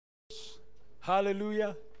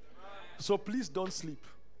Hallelujah. So please don't sleep.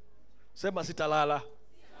 Say masitalala.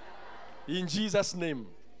 In Jesus' name.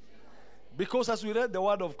 Because as we read the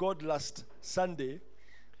word of God last Sunday,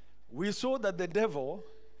 we saw that the devil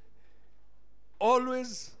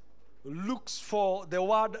always looks for the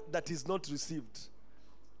word that is not received.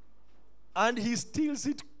 And he steals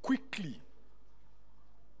it quickly.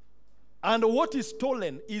 And what is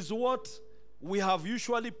stolen is what we have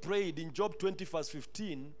usually prayed in Job 20 verse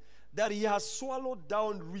 15, that he has swallowed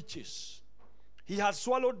down riches. He has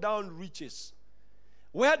swallowed down riches.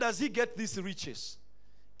 Where does he get these riches?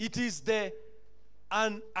 It is the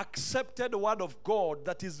unaccepted word of God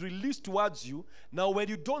that is released towards you. Now when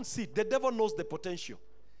you don't see it, the devil knows the potential.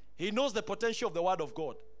 He knows the potential of the word of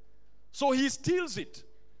God. So he steals it.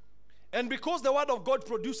 And because the word of God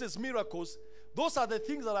produces miracles, those are the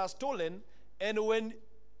things that are stolen. And when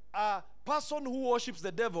a person who worships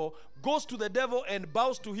the devil goes to the devil and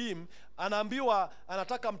bows to him, anaambiwa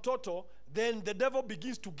anataka mtoto, then the devil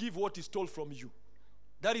begins to give what is stole from you.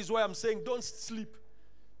 That is why I'm saying don't sleep.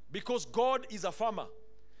 Because God is a farmer.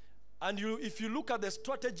 And if you look at the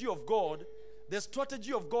strategy of God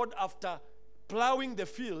after plowing the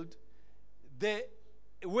field, the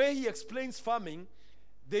way he explains farming,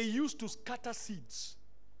 they used to scatter seeds.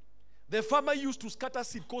 The farmer used to scatter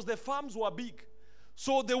seed because the farms were big.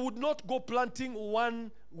 So they would not go planting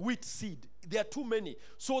one wheat seed. There are too many.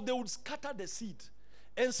 So they would scatter the seed.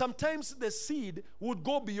 And sometimes the seed would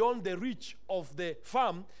go beyond the reach of the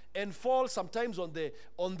farm and fall sometimes on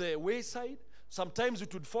the wayside. Sometimes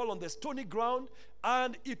it would fall on the stony ground,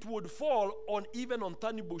 and it would fall even on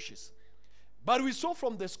thorny bushes. But we saw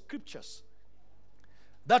from the scriptures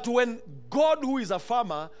that when God, who is a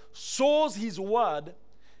farmer, sows his word,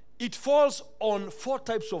 it falls on 4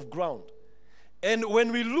 types of ground. And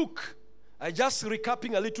when we look, I just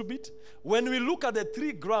recapping a little bit, when we look at the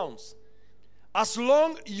 3 grounds, as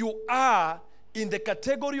long you are in the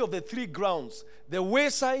category of the 3 grounds, the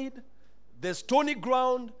wayside, the stony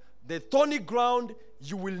ground, the thorny ground,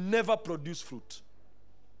 you will never produce fruit.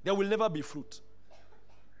 There will never be fruit.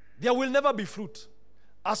 There will never be fruit.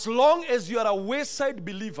 As long as you are a wayside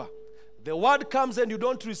believer, the word comes and you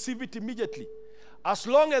don't receive it immediately. As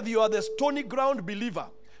long as you are the stony ground believer,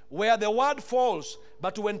 where the word falls,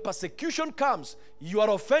 but when persecution comes, you are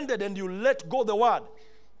offended and you let go the word.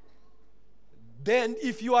 Then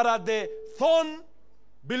if you are at the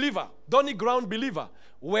thorny ground believer,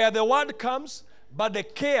 where the word comes, but the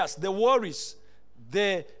cares, the worries,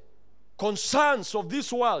 the concerns of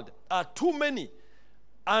this world are too many,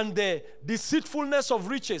 and the deceitfulness of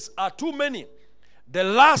riches are too many, the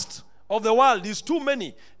lust of the world is too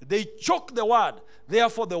many, they choke the word.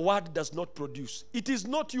 Therefore the word does not produce. It is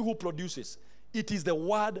not you who produces. It is the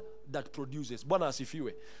word that produces. Bwana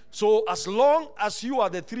asifiwe. So as long as you are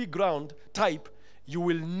the 3 ground type, you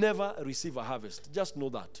will never receive a harvest. Just know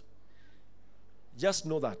that. Just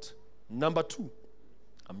know that. Number 2.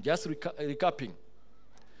 I'm just recapping.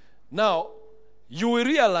 Now, you will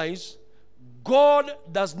realize God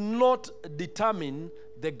does not determine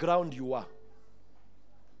the ground you are.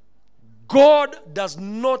 God does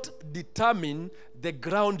not determine the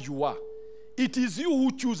ground you are. It is you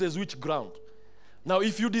who chooses which ground. Now,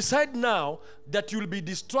 if you decide now that you'll be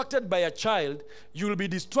distracted by a child, you'll be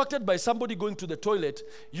distracted by somebody going to the toilet,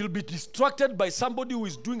 you'll be distracted by somebody who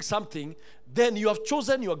is doing something, then you have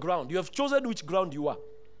chosen your ground. You have chosen which ground you are.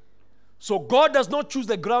 So God does not choose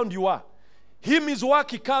the ground you are. Him, his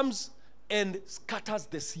work, he comes and scatters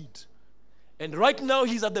the seed. And right now,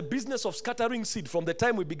 he's at the business of scattering seed from the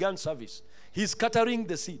time we began service. He's scattering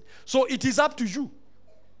the seed. So it is up to you.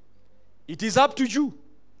 It is up to you.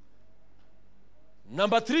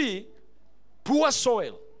 Number 3, poor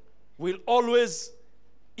soil will always,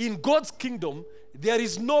 in God's kingdom, there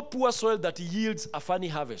is no poor soil that yields a funny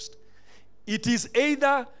harvest. It is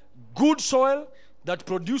either good soil that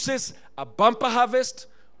produces a bumper harvest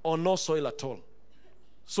or no soil at all.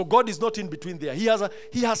 So God is not in between there. He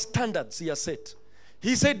has standards he has set.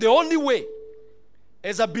 He said the only way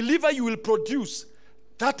as a believer you will produce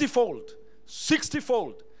 30-fold,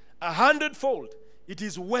 60-fold, 100-fold, it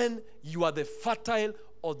is when you are the fertile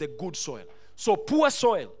or the good soil. So poor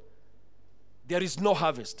soil, there is no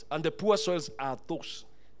harvest. And the poor soils are those.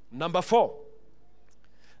 Number 4,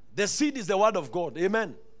 the seed is the word of God.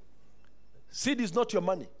 Amen. Seed is not your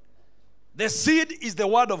money. The seed is the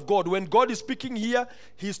word of God. When God is speaking here,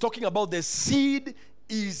 he's talking about the seed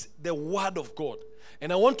is the word of God.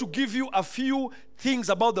 And I want to give you a few things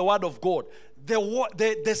about the word of God.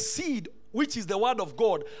 The seed, which is the word of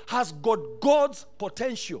God, has got God's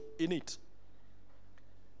potential in it.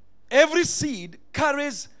 Every seed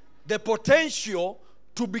carries the potential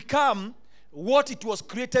to become what it was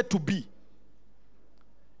created to be.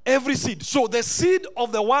 Every seed. So the seed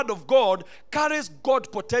of the word of God carries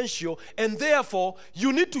God potential, and therefore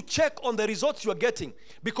you need to check on the results you are getting,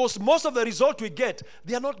 because most of the results we get,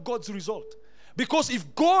 they are not God's result. Because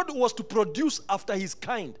if God was to produce after his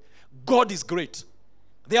kind, God is great.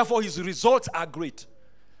 Therefore his results are great.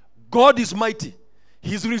 God is mighty.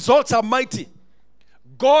 His results are mighty.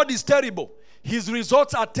 God is terrible. His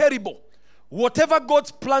results are terrible. Whatever God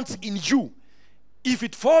plants in you, if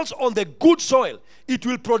it falls on the good soil, it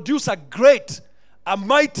will produce a great, a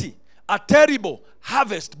mighty, a terrible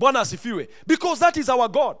harvest. Bwana asifiwe. Because that is our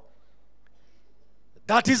God.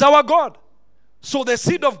 That is our God. So the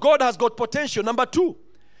seed of God has got potential. Number two,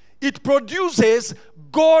 it produces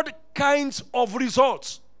God kinds of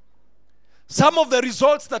results. Some of the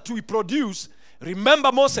results that we produce,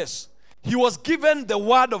 remember Moses, he was given the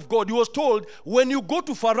word of God. He was told, when you go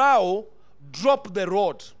to Pharaoh, drop the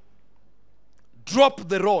rod. Drop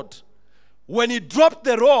the rod. When he dropped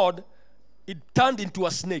the rod, it turned into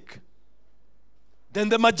a snake. Then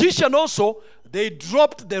the magician also, they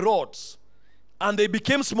dropped the rods and they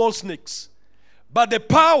became small snakes. But the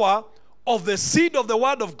power of the seed of the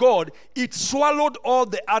word of God, it swallowed all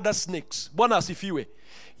the other snakes. Bwana asifiwe.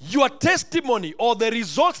 Your testimony or the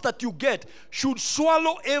results that you get should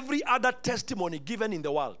swallow every other testimony given in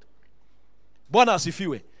the world. Bwana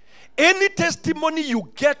asifiwe. Any testimony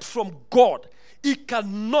you get from God, it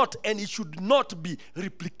cannot and it should not be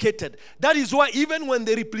replicated. That is why even when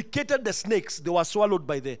they replicated the snakes, they were swallowed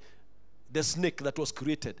by the snake that was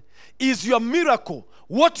created. Is your miracle,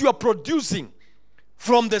 what you are producing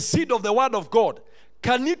from the seed of the word of God,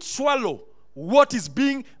 can it swallow what is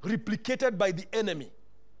being replicated by the enemy?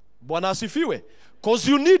 Bwana asifiwe. Because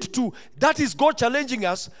you need to, that is God challenging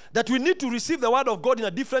us, that we need to receive the word of God in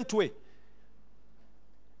a different way.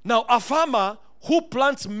 Now, a farmer who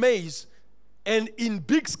plants maize and in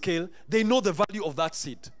big scale, they know the value of that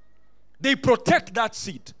seed. They protect that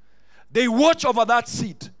seed. They watch over that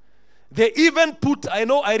seed. They even put,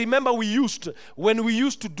 I remember when we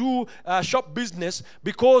used to do shop business,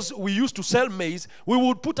 because we used to sell maize, we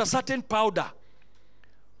would put a certain powder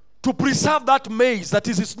to preserve that maize, that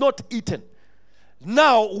is, it's not eaten.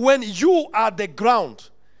 Now, when you are the ground,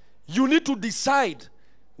 you need to decide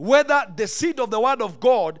whether the seed of the word of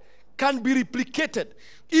God can be replicated.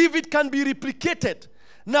 If it can be replicated,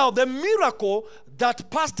 now the miracle that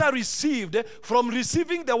pastor received from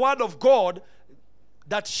receiving the word of God,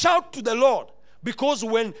 that shout to the Lord, because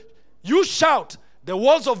when you shout, the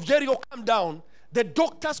walls of Jericho come down. The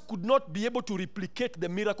doctors could not be able to replicate the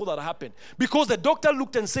miracle that happened, because the doctor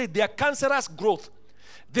looked and said they are cancerous growth.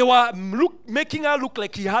 They were making her look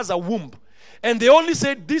like he has a womb. And they only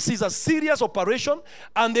said this is a serious operation,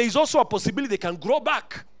 and there is also a possibility they can grow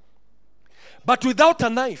back. But without a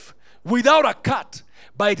knife, without a cut,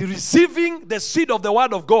 by receiving the seed of the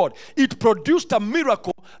word of God, it produced a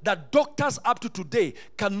miracle that doctors up to today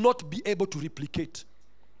cannot be able to replicate.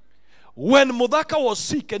 When Modaka was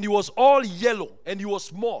sick and he was all yellow and he was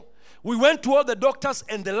small, we went to all the doctors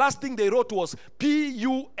and the last thing they wrote was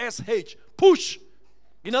P-U-S-H, push.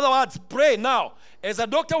 In other words, pray now. As a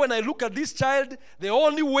doctor, when I look at this child, the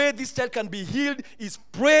only way this child can be healed is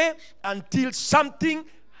pray until something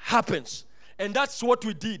happens. And that's what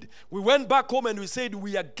we did. We went back home and we said,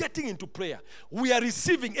 we are getting into prayer. We are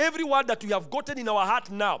receiving every word that we have gotten in our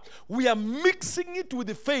heart now. We are mixing it with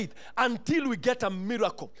the faith until we get a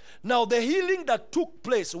miracle. Now, the healing that took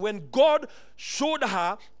place when God showed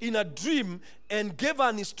her in a dream and gave her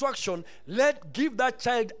an instruction, give that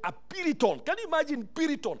child a Piriton. Can you imagine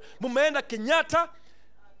Piriton? Mumeenda Kenyatta,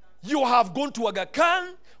 you have gone to Aga Khan.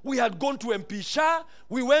 We had gone to MP Shah.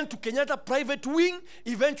 We went to Kenyatta private wing.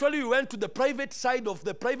 Eventually, we went to the private side of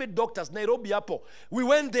the private doctors, Nairobi Apo. We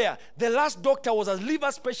went there. The last doctor was a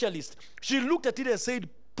liver specialist. She looked at it and said,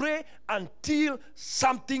 pray until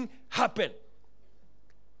something happened.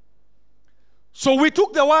 So we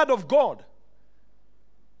took the word of God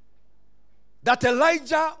that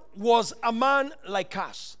Elijah was a man like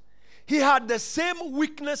us. He had the same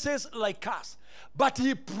weaknesses like us. But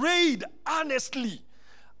he prayed earnestly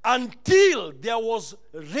until there was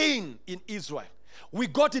rain in Israel. We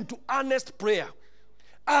got into earnest prayer.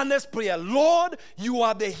 Earnest prayer. Lord, you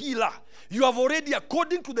are the healer. You have already,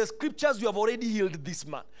 according to the scriptures, you have already healed this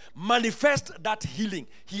man. Manifest that healing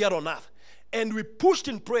here on earth. And we pushed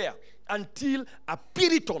in prayer until a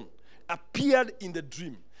Piriton appeared in the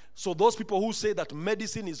dream. So those people who say that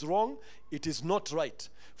medicine is wrong, it is not right.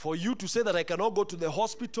 For you to say that I cannot go to the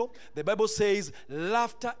hospital, the Bible says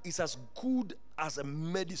laughter is as good as a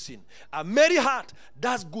medicine. A merry heart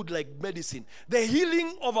does good like medicine. The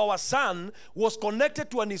healing of our son was connected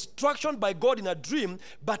to an instruction by God in a dream,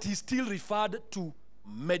 but he still referred to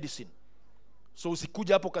medicine. So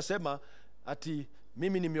usikuja hapo kasema ati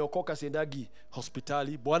mimi nimeokoka siendagi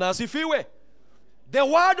hospitali. Bwana asifiwe. The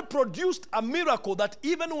word produced a miracle that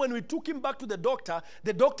even when we took him back to the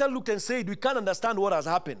doctor looked and said, we can't understand what has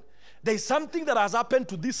happened. There is something that has happened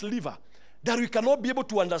to this liver that we cannot be able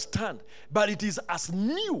to understand, but it is as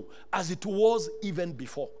new as it was even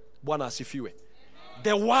before. Bwana asifiwe.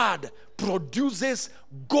 The word produces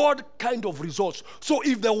God kind of results. So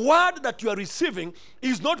if the word that you are receiving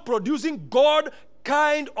is not producing God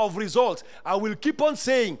kind of results, I will keep on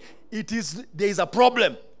saying there is a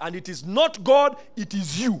problem, and it is not God, it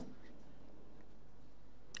is you.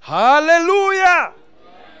 Hallelujah.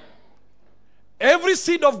 Every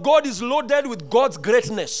seed of God is loaded with God's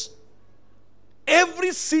greatness.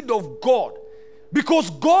 Every seed of God. Because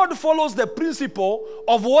God follows the principle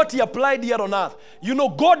of what he applied here on earth. You know,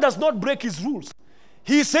 God does not break his rules.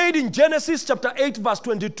 He said in Genesis chapter 8 verse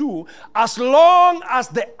 22, as long as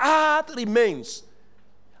the earth remains,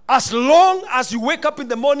 as long as you wake up in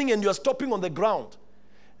the morning and you are stopping on the ground,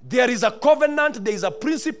 there is a covenant, there is a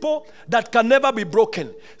principle that can never be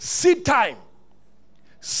broken. Seed time,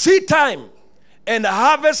 and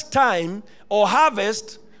harvest time, or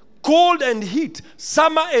harvest, cold and heat,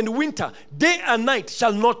 summer and winter, day and night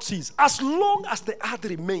shall not cease. As long as the earth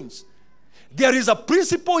remains, there is a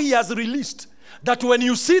principle he has released, that when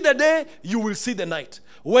you see the day, you will see the night.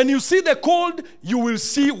 When you see the cold, you will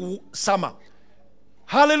see summer.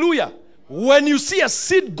 Hallelujah. When you see a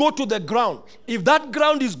seed go to the ground, if that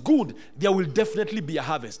ground is good, there will definitely be a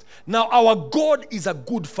harvest. Now, our God is a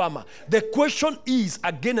good farmer. The question is,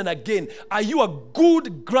 again and again, are you a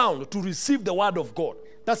good ground to receive the word of God?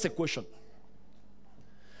 That's the question.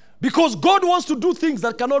 Because God wants to do things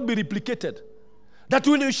that cannot be replicated. That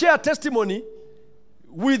when you share a testimony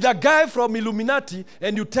with a guy from Illuminati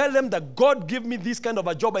and you tell them that God gave me this kind of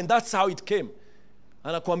a job and that's how it came.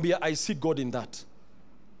 And akwambia, I see God in that.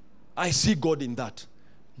 I see God in that.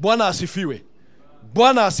 Bwana asifiwe.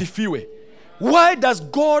 Bwana asifiwe. Why does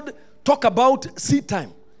God talk about seed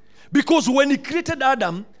time? Because when he created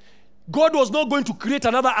Adam, God was not going to create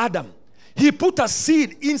another Adam. He put a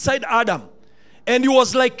seed inside Adam. And he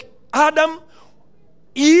was like, Adam,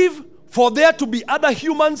 Eve, for there to be other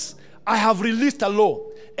humans, I have released a law.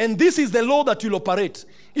 And this is the law that will operate.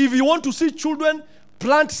 If you want to see children,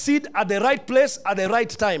 plant seed at the right place at the right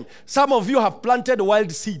time. Some of you have planted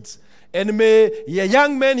wild seeds. And may the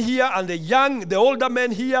young men here and the older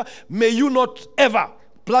men here, may you not ever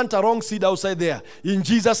plant a wrong seed outside there. In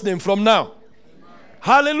Jesus' name from now. Amen.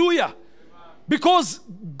 Hallelujah. Amen. Because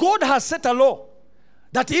God has set a law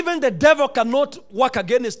that even the devil cannot work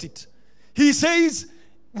against it. He says,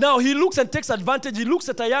 now he looks and takes advantage. He looks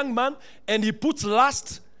at a young man and he puts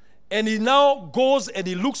lust. And he now goes and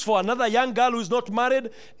he looks for another young girl who is not married.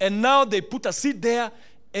 And now they put a seed there.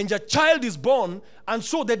 And your child is born. And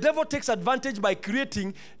so the devil takes advantage by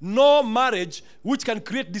creating no marriage, which can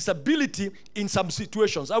create disability in some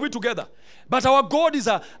situations. Are we together? But our God is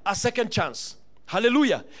a second chance.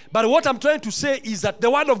 Hallelujah. But what I'm trying to say is that the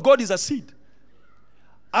word of God is a seed.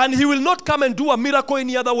 And he will not come and do a miracle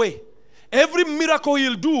any other way. Every miracle he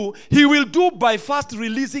will do by first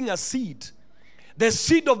releasing a seed. The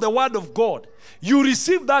seed of the word of God. You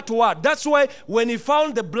receive that word. That's why when he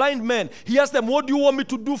found the blind men, he asked them, what do you want me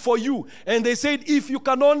to do for you? And they said, if you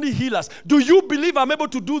can only heal us. Do you believe I'm able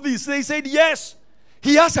to do this? They said, yes.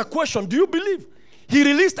 He asked a question, do you believe? He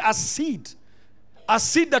released a seed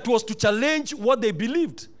that was to challenge what they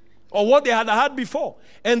believed or what they had heard before.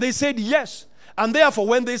 And they said, yes. And therefore,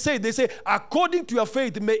 when they say, according to your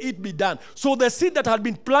faith, may it be done. So the seed that had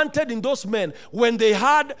been planted in those men, when they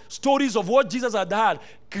heard stories of what Jesus had had,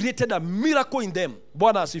 created a miracle in them.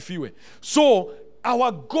 Bwana asifiwe. So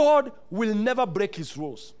our God will never break his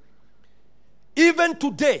rules. Even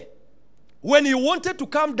today, when he wanted to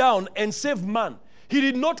come down and save man, he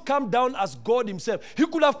did not come down as God himself. He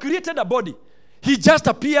could have created a body. He just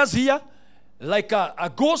appears here like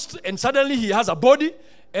a ghost, and suddenly he has a body.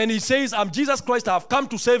 And he says, I'm Jesus Christ, I have come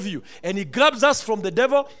to save you. And he grabs us from the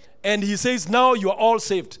devil, and he says, now you are all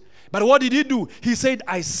saved. But what did he do? He said,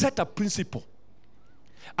 I set a principle.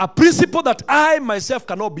 A principle that I myself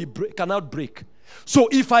cannot break. So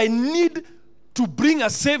if I need to bring a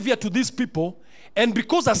savior to these people, And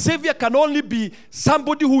because a savior can only be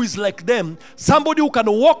somebody who is like them, somebody who can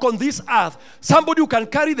walk on this earth, somebody who can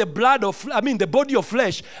carry the the body of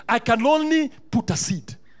flesh, I can only put a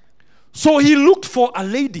seed. So he looked for a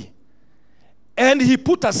lady and he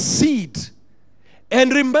put a seed.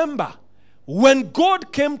 And remember, when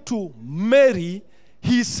God came to Mary,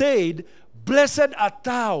 he said, "Blessed art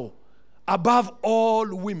thou above all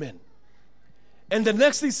women." And the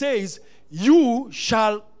next he says, "You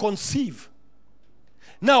shall conceive."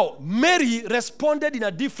 Now, Mary responded in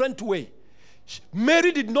a different way.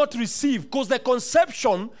 Mary did not receive because the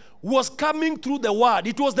conception was coming through the word.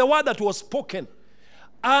 It was the word that was spoken.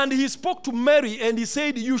 And he spoke to Mary and he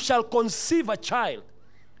said, "You shall conceive a child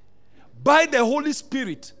by the Holy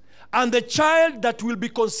Spirit, and the child that will be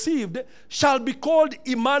conceived shall be called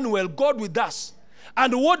Emmanuel, God with us."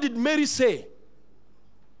 And what did Mary say?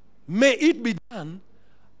 "May it be done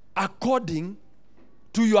according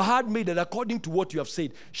to your handmaid and according to what you have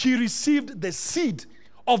said." She received the seed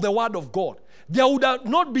of the word of God. There would have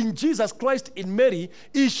not been Jesus Christ in Mary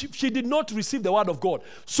if she did not receive the word of God.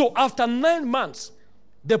 So after 9 months,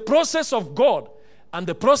 the process of God and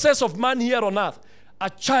the process of man here on earth, a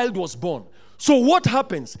child was born. So what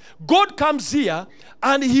happens? God comes here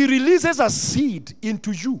and he releases a seed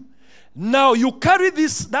into you. Now you carry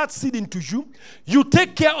that seed into you. You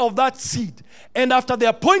take care of that seed. And after the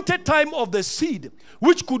appointed time of the seed,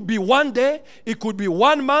 which could be 1 day, it could be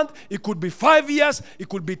 1 month, it could be 5 years, it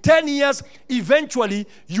could be 10 years, eventually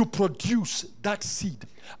you produce that seed.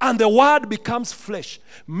 And the word becomes flesh.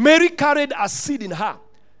 Mary carried a seed in her.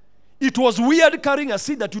 It was weird carrying a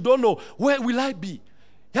seed that you don't know. Where will I be?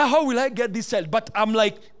 Yeah, how will I get this child? But I'm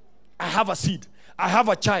like, I have a seed. I have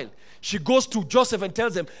a child. She goes to Joseph and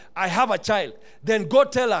tells him, "I have a child." Then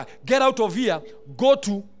God tell her, "Get out of here. Go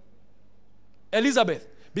to Elizabeth."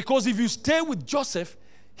 Because if you stay with Joseph,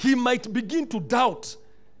 he might begin to doubt.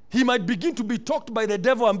 He might begin to be talked by the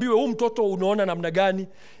devil and be, mtoto unaona namna gani?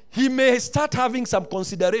 He may start having some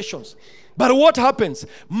considerations. But what happens?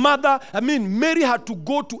 Mary had to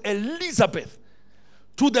go to Elizabeth,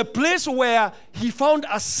 to the place where he found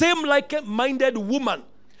a same like-minded woman,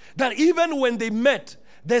 that even when they met,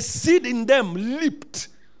 the seed in them leaped.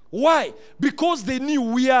 Why? Because they knew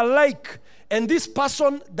we are like, and this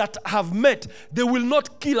person that have met, they will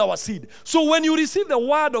not kill our seed. So when you receive the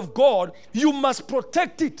word of God, you must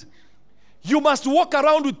protect it. You must walk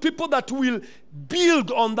around with people that will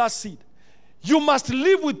build on that seed. You must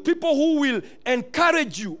live with people who will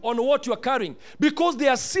encourage you on what you are carrying, because they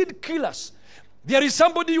are seed killers. There is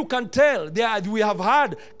somebody you can tell. We have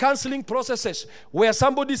had counseling processes where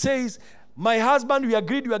somebody says, "My husband, we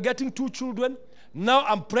agreed we are getting 2 children. Now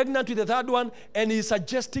I'm pregnant with the 3rd one," and he's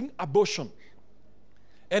suggesting abortion.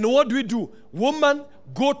 And what do? Woman,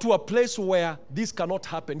 go to a place where this cannot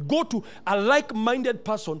happen. Go to a like-minded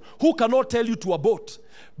person who cannot tell you to abort.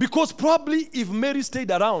 Because probably if Mary stayed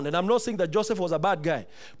around, and I'm not saying that Joseph was a bad guy,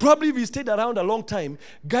 probably if he stayed around a long time,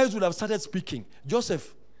 guys would have started speaking.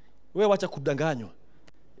 "Joseph, we wacha kudanganywa.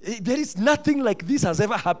 There is nothing like this has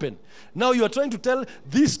ever happened. Now you are trying to tell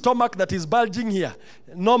this stomach that is bulging here,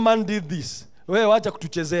 no man did this. We wacha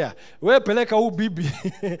kutuchezea. We peleka huu bibi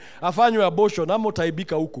afanywe abortion ama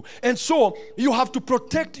utaibika huku." And so you have to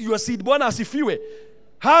protect your seed. Bwana asifiwe.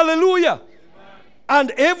 Hallelujah. Amen.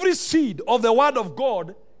 And every seed of the word of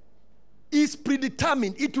God is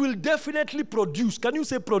predetermined. It will definitely produce. Can you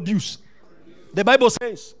say produce? The Bible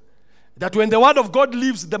says that when the word of God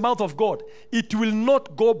leaves the mouth of God, it will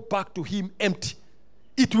not go back to him empty.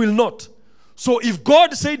 It will not. So if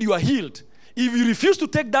God said you are healed, if you refuse to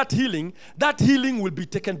take that healing will be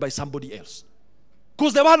taken by somebody else.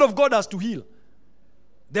 Because the word of God has to heal.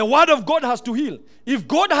 The word of God has to heal. If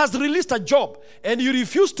God has released a job and you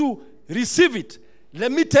refuse to receive it,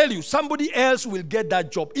 let me tell you, somebody else will get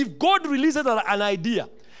that job. If God releases an idea,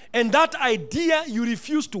 and that idea you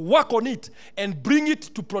refuse to work on it and bring it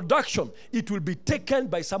to production, it will be taken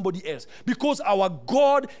by somebody else. Because our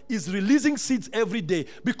God is releasing seeds every day,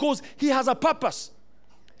 because he has a purpose.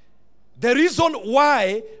 The reason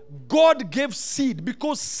why God gave seed,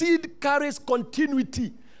 because seed carries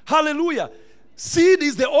continuity. Hallelujah. Seed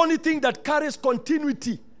is the only thing that carries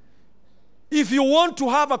continuity. If you want to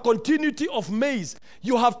have a continuity of maize,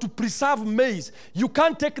 you have to preserve maize. You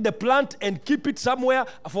can't take the plant and keep it somewhere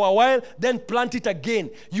for a while, then plant it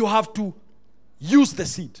again. You have to use the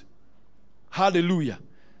seed. Hallelujah.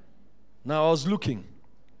 Now I was looking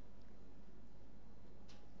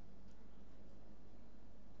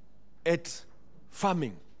at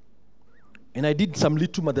farming, and I did some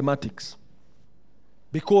little mathematics,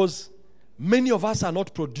 because many of us are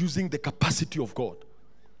not producing the capacity of God.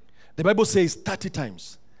 The Bible says 30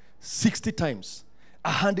 times. 60 times,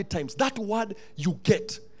 100 times. That word you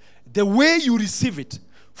get, the way you receive it.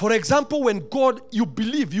 For example, when God, you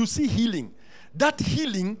believe, you see healing. That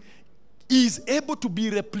healing is able to be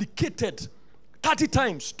replicated 30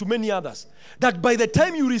 times to many others. That by the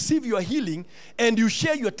time you receive your healing and you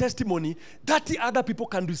share your testimony, 30 other people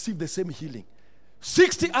can receive the same healing.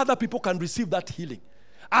 60 other people can receive that healing.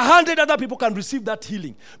 100 other people can receive that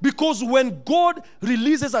healing. Because when God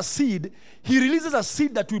releases a seed, he releases a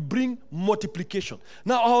seed that will bring multiplication.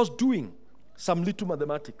 Now, I was doing some little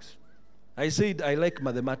mathematics. I said I like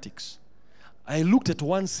mathematics. I looked at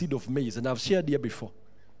one seed of maize, and I've shared here before.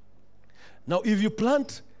 Now, if you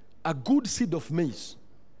plant a good seed of maize,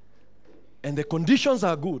 and the conditions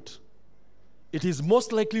are good, it is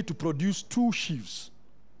most likely to produce 2 sheaves.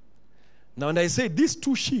 Now, and I say these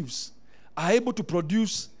 2 sheaves are able to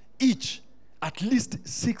produce each at least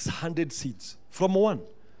 600 seeds from one.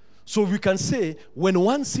 So we can say when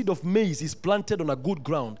one seed of maize is planted on a good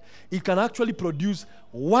ground, it can actually produce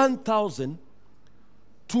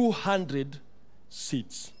 1,200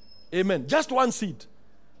 seeds. Amen. Just one seed.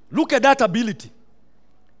 Look at that ability.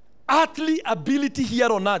 Earthly ability here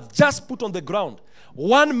on earth, just put on the ground.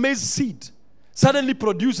 One maize seed suddenly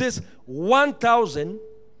produces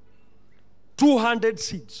 1,200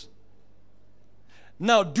 seeds.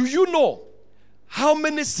 Now, do you know how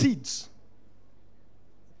many seeds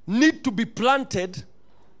need to be planted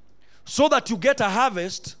so that you get a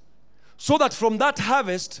harvest, so that from that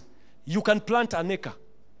harvest you can plant an acre?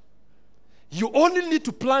 You only need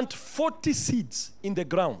to plant 40 seeds in the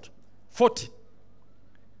ground. 40.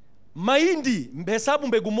 Mahindi, mhesabu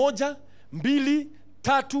mbegu moja, 2, 3,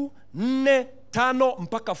 4, 5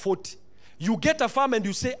 mpaka 40. You get a farm and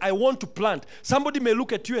you say, I want to plant. Somebody may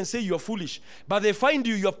look at you and say, you're foolish. But they find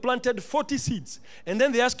you have planted 40 seeds. And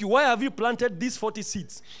then they ask you, why have you planted these 40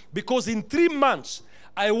 seeds? Because in 3 months,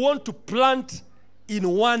 I want to plant in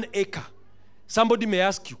 1 acre. Somebody may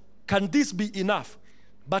ask you, can this be enough?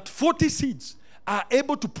 But 40 seeds are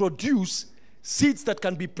able to produce seeds that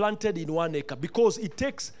can be planted in 1 acre. Because it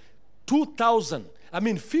takes 50,000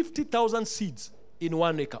 seeds in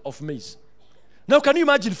 1 acre of maize. Now, can you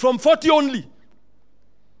imagine, from 40 only,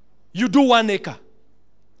 you do 1 acre.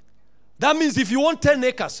 That means if you want 10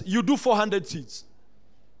 acres, you do 400 seeds.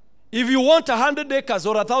 If you want 100 acres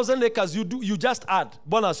or 1,000 acres, you just add.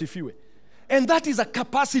 Bonus if you will. And that is a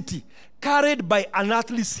capacity carried by an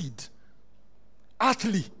earthly seed.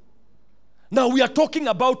 Earthly. Now, we are talking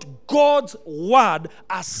about God's word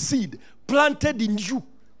as seed planted in you.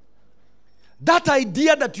 That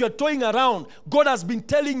idea that you are toying around, God has been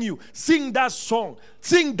telling you, sing that song.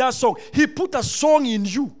 Sing that song. He put a song in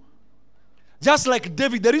you. Just like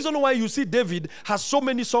David. The reason why you see David has so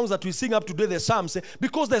many songs that we sing up today, the Psalms,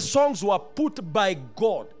 because the songs were put by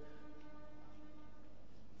God.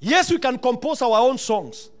 Yes, we can compose our own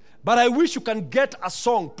songs, but I wish you can get a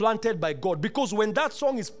song planted by God, because when that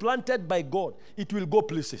song is planted by God, it will go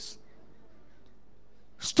places.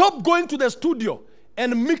 Stop going to the studio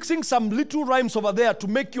and mixing some little rhymes over there to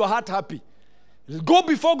make your heart happy. Go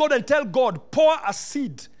before God and tell God, pour a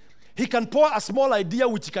seed. He can pour a small idea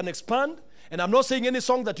which he can expand. And I'm not saying any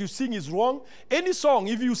song that you sing is wrong. Any song,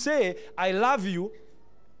 if you say, I love you,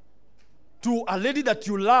 to a lady that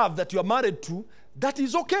you love, that you are married to, that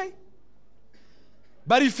is okay.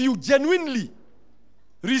 But if you genuinely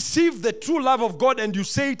receive the true love of God and you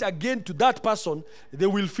say it again to that person, they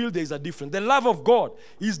will feel there is a difference. The love of God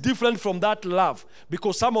is different from that love,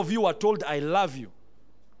 because some of you are told, I love you.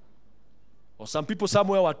 Or some people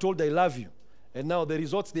somewhere were told, I love you. And now the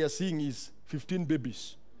results they are seeing is 15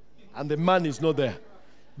 babies. And the man is not there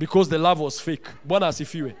because the love was fake.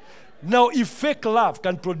 Now, if fake love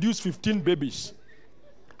can produce 15 babies,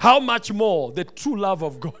 how much more the true love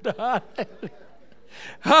of God?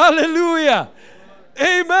 Hallelujah.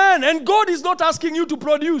 Amen. And God is not asking you to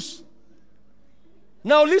produce.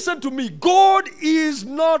 Now listen to me. God is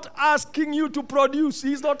not asking you to produce.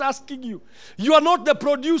 He's not asking you. You are not the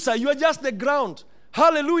producer. You are just the ground.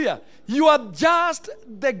 Hallelujah. You are just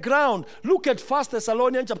the ground. Look at 1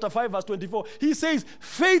 Thessalonians chapter 5 verse 24. He says,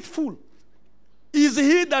 faithful is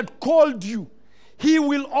he that called you. He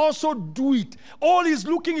will also do it. All he's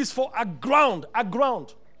looking is for a ground. A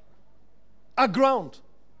ground. A ground.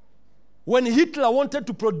 When Hitler wanted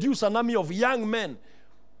to produce an army of young men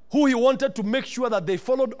who he wanted to make sure that they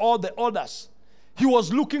followed all the orders, he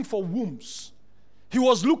was looking for wombs. He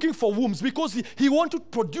was looking for wombs because he wanted to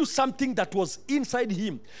produce something that was inside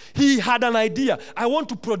him. He had an idea. I want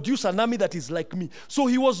to produce an army that is like me. So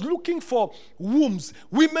he was looking for wombs,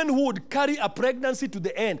 women who would carry a pregnancy to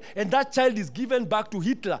the end. And that child is given back to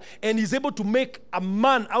Hitler. And he's able to make a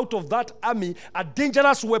man out of that army, a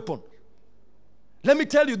dangerous weapon. Let me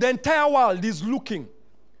tell you, the entire world is looking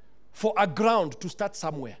for a ground to start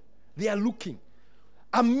somewhere. They are looking.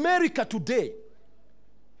 America today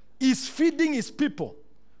is feeding its people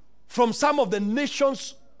from some of the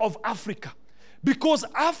nations of Africa. Because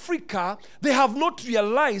Africa, they have not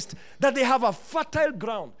realized that they have a fertile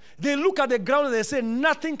ground. They look at the ground and they say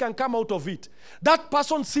nothing can come out of it. That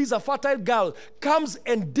person sees a fertile girl, comes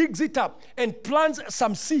and digs it up and plants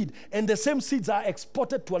some seed, and the same seeds are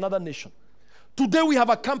exported to another nation. Today we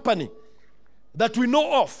have a company that we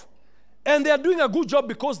know of, and they are doing a good job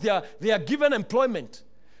because they are given employment.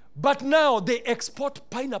 But now they export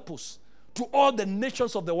pineapples to all the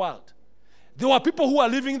nations of the world. There were people who are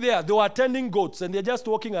living there. They were tending goats, and they're just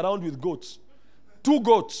walking around with goats. 2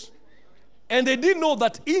 goats. And they didn't know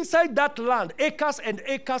that inside that land, acres and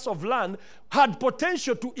acres of land had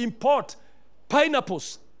potential to import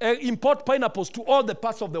pineapples to all the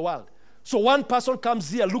parts of the world. So one person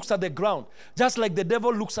comes here, looks at the ground, just like the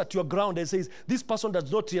devil looks at your ground and says, this person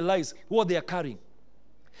does not realize what they are carrying.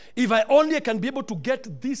 If I only can be able to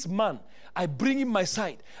get this man, I bring him my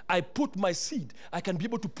side, I put my seed, I can be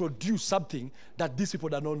able to produce something that these people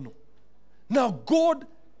do not know. Now God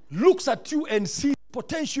looks at you and sees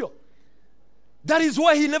potential. That is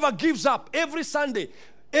why he never gives up. Every Sunday,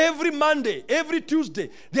 every Monday, every Tuesday,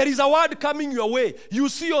 there is a word coming your way. You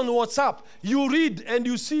see on WhatsApp, you read and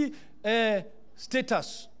you see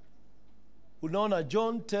status. Unaona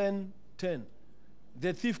John 10:10.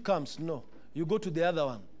 The thief comes. No. You go to the other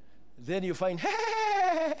one. Then you find,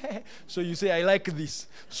 hey. So you say, I like this.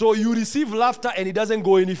 So you receive laughter and it doesn't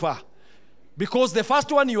go any far. Because the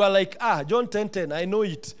first one you are like, John 10:10, I know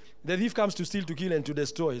it. The thief comes to steal, to kill, and to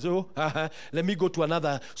destroy. So let me go to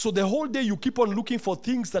another. So the whole day you keep on looking for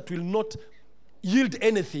things that will not yield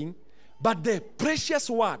anything. But the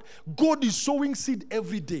precious word, God is sowing seed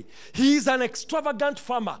every day. He is an extravagant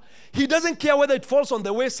farmer. He doesn't care whether it falls on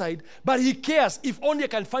the wayside, but he cares if only I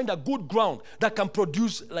can find a good ground that can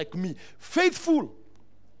produce like me. Faithful.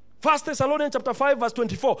 1 Thessalonians chapter 5 verse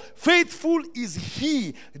 24. Faithful is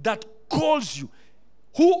he that calls you,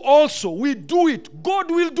 who also will do it.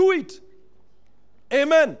 God will do it.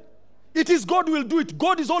 Amen. It is God will do it.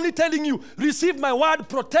 God is only telling you, receive my word,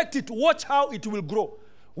 protect it, watch how it will grow.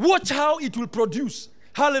 Watch how it will produce.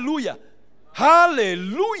 Hallelujah.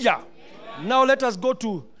 Hallelujah. Amen. Now let us go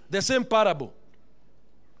to the same parable.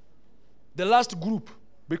 The last group,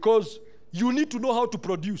 because you need to know how to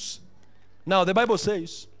produce. Now the Bible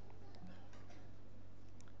says,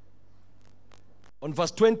 on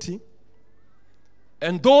verse 20,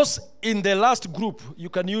 and those in the last group, you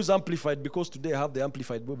can use amplified because today I have the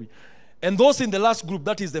amplified Bobby. And those in the last group,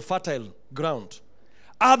 that is the fertile ground,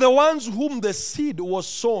 are the ones whom the seed was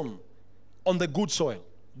sown on the good soil.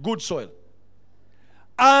 Good soil.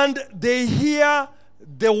 And they hear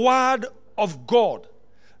the word of God.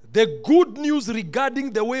 The good news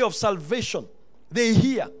regarding the way of salvation. They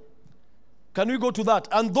hear. Can we go to that?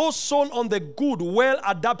 And those sown on the good,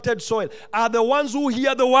 well-adapted soil are the ones who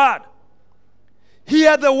hear the word.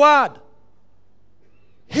 Hear the word.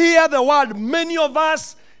 Hear the word. Many of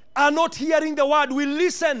us are not hearing the word. We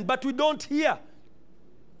listen, but we don't hear.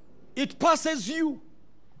 It passes you.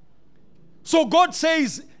 So God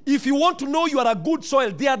says, if you want to know you are a good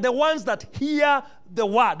soil, they are the ones that hear the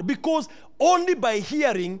word. Because only by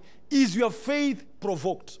hearing is your faith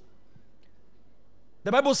provoked.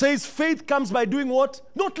 The Bible says faith comes by doing what?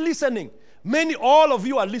 Not listening. All of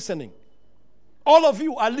you are listening. All of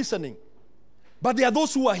you are listening. But there are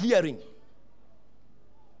those who are hearing.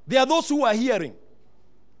 There are those who are hearing.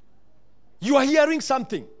 You are hearing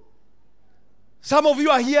something. Some of you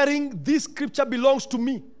are hearing, this scripture belongs to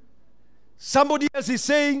me. Somebody else is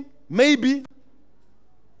saying, maybe.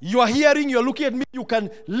 You are hearing, you are looking at me, you can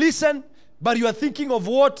listen, but you are thinking of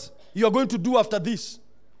what you are going to do after this.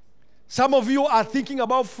 Some of you are thinking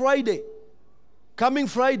about Friday, coming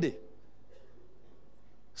Friday.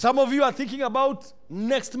 Some of you are thinking about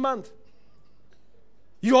next month.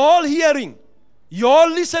 You're all hearing, you're all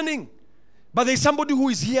listening, but there's somebody who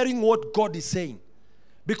is hearing what God is saying.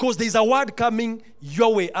 Because there's a word coming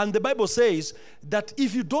your way. And the Bible says that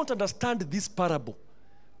if you don't understand this parable,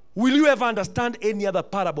 will you ever understand any other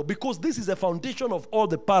parable? Because this is the foundation of all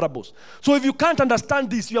the parables. So if you can't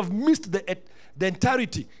understand this, you have missed the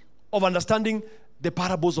entirety of understanding the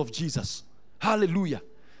parables of Jesus. Hallelujah.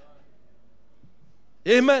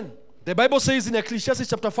 Amen. The Bible says in Ecclesiastes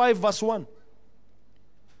chapter 5 verse 1.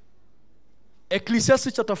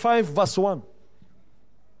 Ecclesiastes chapter 5 verse 1.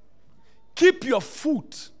 Keep your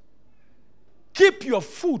foot. Keep your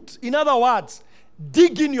foot. In other words,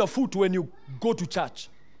 dig in your foot when you go to church.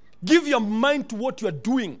 Give your mind to what you are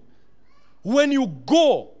doing. When you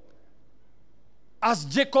go, as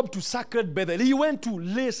Jacob to sacred Bethel, he went to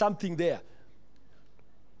lay something there.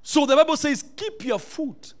 So the Bible says, keep your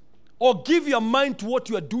foot, or give your mind to what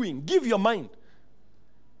you are doing. Give your mind.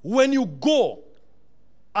 When you go,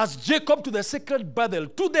 as Jacob to the sacred Bethel,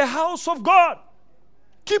 to the house of God,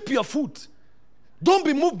 keep your foot. Don't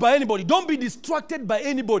be moved by anybody. Don't be distracted by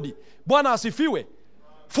anybody. Bwana asifiwe.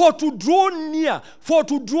 For to draw near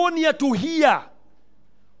to hear.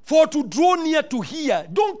 For to draw near to hear.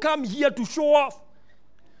 Don't come here to show off.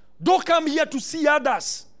 Don't come here to see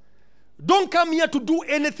others. Don't come here to do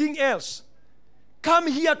anything else. Come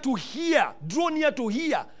here to hear. Draw near to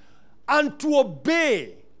hear. And to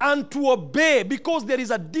obey. And to obey. Because there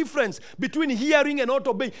is a difference between hearing and not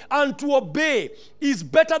obeying. And to obey is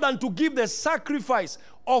better than to give the sacrifice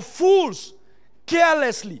of fools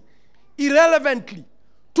carelessly, irrelevantly,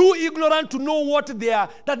 too ignorant to know what they are,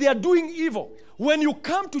 that they are doing evil. When you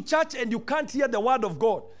come to church and you can't hear the word of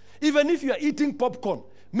God, even if you are eating popcorn,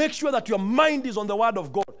 make sure that your mind is on the word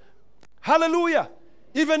of God. Hallelujah.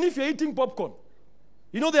 Even if you're eating popcorn.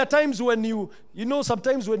 You know, there are times when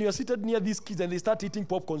sometimes when you're seated near these kids and they start eating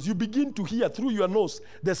popcorns, you begin to hear through your nose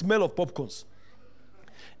the smell of popcorns.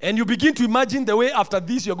 And you begin to imagine the way after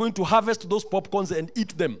this you're going to harvest those popcorns and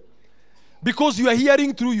eat them. Because you are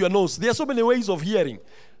hearing through your nose. There are so many ways of hearing.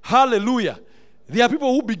 Hallelujah. There are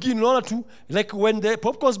people who begin in order to, like when the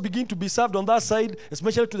popcorns begin to be served on that side,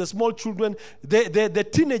 especially to the small children, the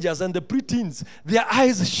teenagers and the preteens, their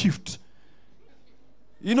eyes shift.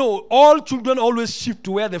 You know, all children always shift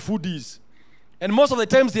to where the food is. And most of the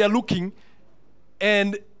times they are looking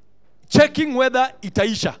and checking whether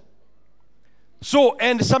itaisha. So,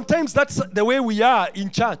 and sometimes that's the way we are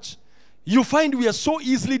in church. You find we are so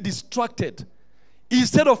easily distracted.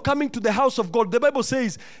 Instead of coming to the house of God, the Bible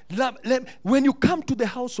says, when you come to the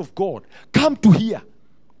house of God, come to hear.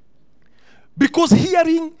 Because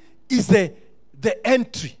hearing is the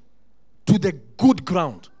entry to the good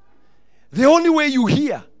ground. The only way you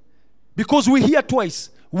hear, because we hear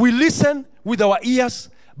twice. We listen with our ears,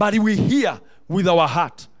 but we hear with our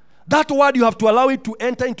heart. That word, you have to allow it to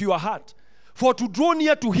enter into your heart. For to draw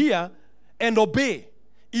near to hear and obey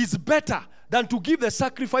is better than to give the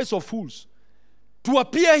sacrifice of fools. To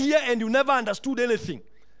appear here and you never understood anything.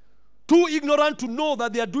 Too ignorant to know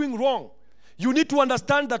that they are doing wrong. You need to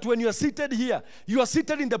understand that when you are seated here, you are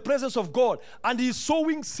seated in the presence of God and He is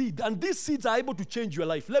sowing seed. And these seeds are able to change your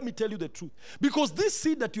life. Let me tell you the truth. Because this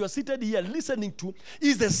seed that you are seated here listening to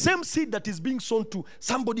is the same seed that is being sown to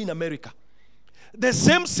somebody in America. The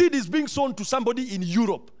same seed is being sown to somebody in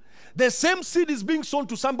Europe. The same seed is being sown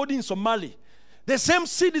to somebody in Somalia. The same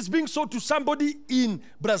seed is being sown to somebody in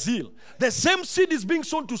Brazil. The same seed is being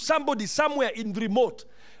sown to somebody somewhere in remote.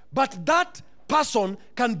 But that person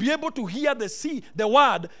can be able to hear the seed, the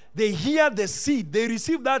word. They hear the seed. They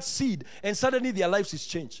receive that seed. And suddenly their lives is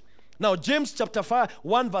changed. Now, James chapter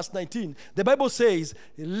 1 verse 19. The Bible says,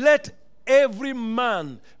 let every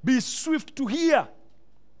man be swift to hear.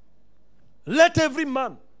 Let every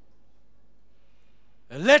man.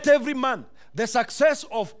 Let every man. The success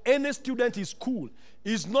of any student in school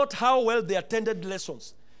is not how well they attended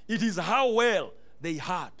lessons. It is how well they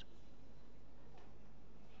heard.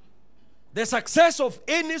 The success of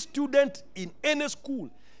any student in any school,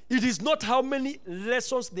 it is not how many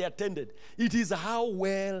lessons they attended. It is how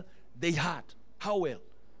well they heard. How well.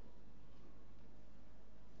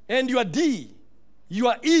 And your D,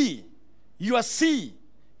 your E, your C,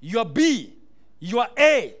 your B, your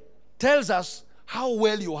A tells us how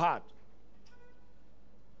well you heard.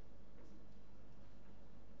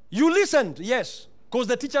 You listened, yes, because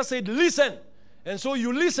the teacher said listen. And so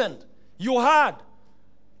you listened, you heard.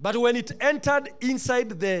 But when it entered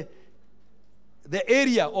inside the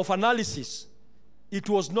area of analysis, it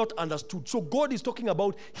was not understood. So God is talking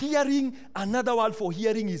about hearing. Another word for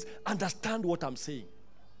hearing is understand what I'm saying.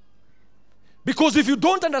 Because if you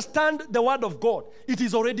don't understand the word of God, it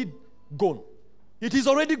is already gone. It is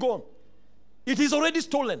already gone. It is already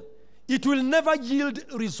stolen. It will never yield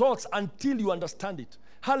results until you understand it.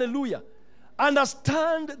 Hallelujah.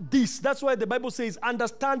 Understand this. That's why the Bible says,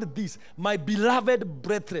 understand this, my beloved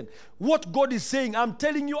brethren. What God is saying, I'm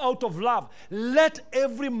telling you out of love, let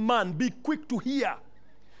every man be quick to hear.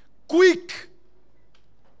 Quick.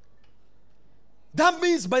 That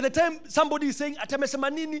means by the time somebody is saying,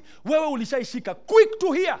 atamesema nini, wewe ulishaishika. Quick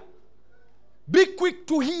to hear. Be quick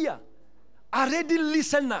to hear. a ready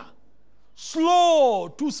listener, slow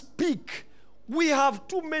to speak. We have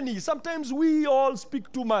too many. Sometimes we all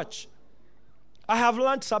speak too much. I have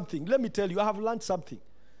learned something. Let me tell you, I have learned something.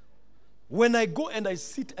 When I go and I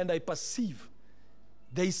sit and I perceive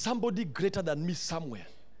there is somebody greater than me somewhere,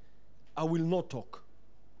 I will not talk.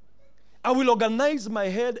 I will organize my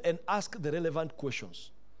head and ask the relevant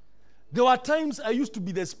questions. There were times I used to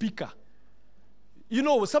be the speaker. You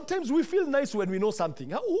know, sometimes we feel nice when we know something.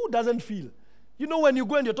 Who doesn't feel? You know, when you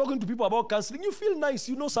go and you're talking to people about counseling, you feel nice,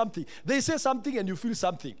 you know something. They say something and you feel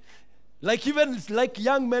something. Like even like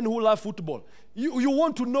young men who love football. You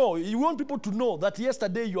want to know, you want people to know that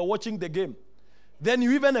yesterday you are watching the game. Then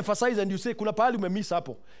you even emphasize and you say, kuna pahali umemiss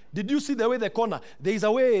hapo. Did you see the way the corner? There is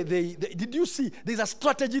a way, did you see? There's a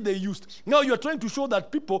strategy they used. Now you're trying to show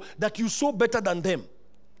that people that you saw better than them.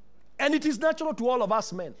 And it is natural to all of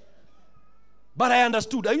us men. But I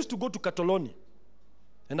understood. I used to go to Catalonia.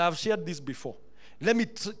 And I've shared this before. Let me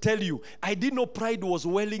tell you, I didn't know pride was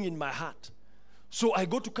welling in my heart. So I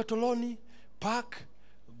go to Catalonia, park,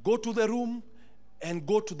 go to the room, and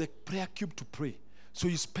go to the prayer cube to pray. So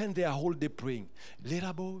you spend there a whole day praying. You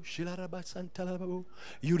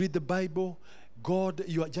read the Bible. God,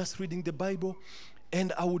 you are just reading the Bible.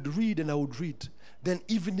 And I would read and I would read. Then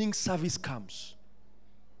evening service comes.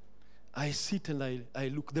 I sit and I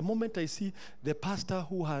look. The moment I see the pastor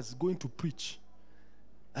who has going to preach,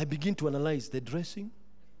 I begin to analyze the dressing.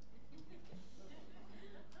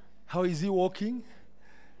 How is he walking?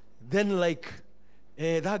 Then like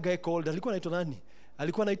that guy called, alikuwa anaitwa nani?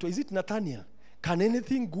 Alikuwa anaitwa, is it Nathaniel? Can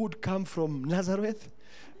anything good come from Nazareth?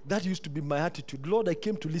 That used to be my attitude. Lord, I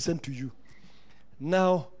came to listen to you.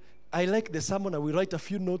 Now, I like the sermon. I will write a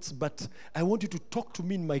few notes, but I want you to talk to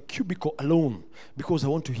me in my cubicle alone because I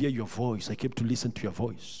want to hear your voice. I came to listen to your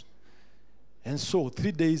voice. And so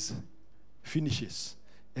 3 days finishes,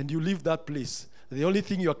 and you leave that place. The only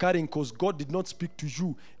thing you're carrying, because God did not speak to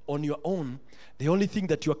you on your own, the only thing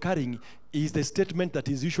that you're carrying is the statement that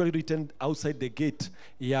is usually written outside the gate,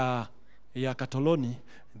 Catalonia,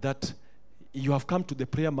 that you have come to the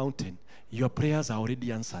prayer mountain. Your prayers are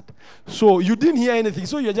already answered. So you didn't hear anything.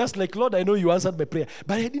 So you're just like, Lord, I know you answered my prayer.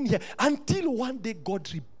 But I didn't hear. Until one day God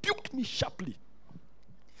rebuked me sharply.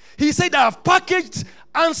 He said, I have packaged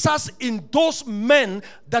answers in those men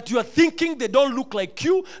that you are thinking they don't look like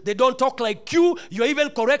you, they don't talk like you, you're even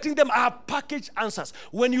correcting them. I have packaged answers.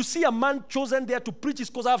 When you see a man chosen there to preach, it's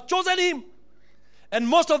because I have chosen him. And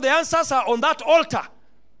most of the answers are on that altar.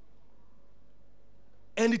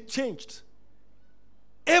 And it changed.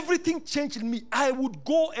 Everything changed in me. I would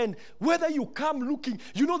go, and whether you come looking,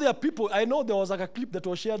 you know, there are people. I know there was like a clip that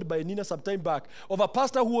was shared by Nina some time back of a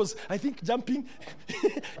pastor who was, I think, jumping.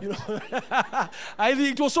 You know, I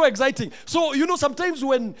think it was so exciting. So, you know, sometimes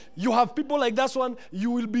when you have people like that one,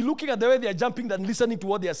 you will be looking at the way they are jumping than listening to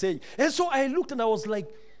what they are saying. And so I looked and I was like,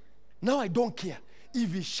 now I don't care.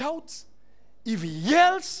 If he shouts, if he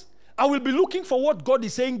yells, I will be looking for what God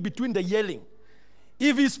is saying between the yelling.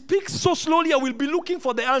 If he speaks so slowly, I will be looking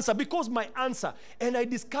for the answer, because my answer. And I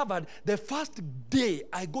discovered the first day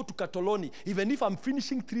I go to Catalonia, even if I'm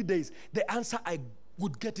finishing 3 days, the answer, I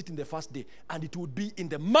would get it in the first day. And it would be in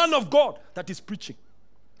the man of God that is preaching.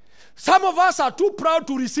 Some of us are too proud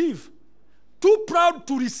to receive. Too proud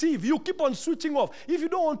to receive. You keep on switching off. If you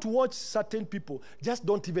don't want to watch certain people, just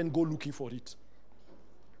don't even go looking for it.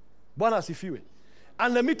 Bwana asifiwe.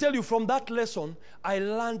 And let me tell you, from that lesson, I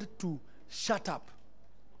learned to shut up.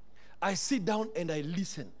 I sit down and I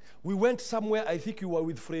listen. We went somewhere, I think we were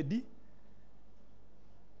with Freddie,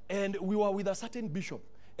 and we were with a certain bishop,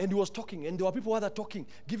 and he was talking, and there were people who were talking,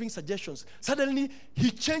 giving suggestions. Suddenly, he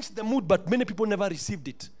changed the mood, but many people never received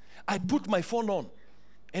it. I put my phone on,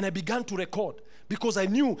 and I began to record, because I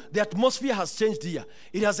knew the atmosphere has changed here.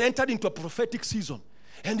 It has entered into a prophetic season.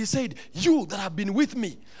 And he said, you that have been with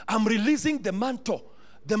me, I'm releasing the mantle.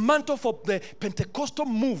 The mantle for the Pentecostal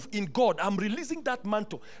move in God. I'm releasing that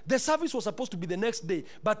mantle. The service was supposed to be the next day,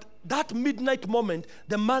 but that midnight moment,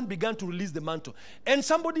 the man began to release the mantle. And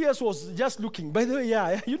somebody else was just looking. By the way,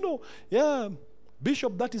 yeah, you know, yeah,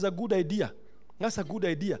 Bishop, that is a good idea. That's a good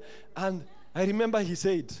idea. And I remember he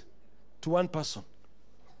said to one person,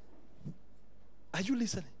 are you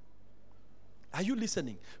listening? Are you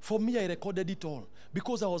listening? For me, I recorded it all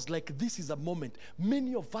because I was like, this is a moment.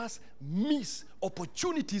 Many of us miss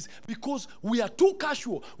opportunities because we are too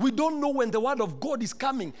casual. We don't know when the word of God is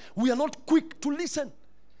coming. We are not quick to listen.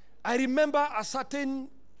 I remember a certain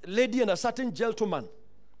lady and a certain gentleman.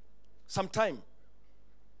 Sometime,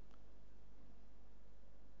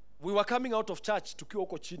 we were coming out of church to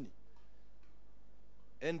Kioko Chini.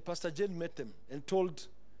 And Pastor Jane met them and told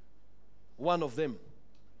one of them,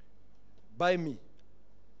 buy me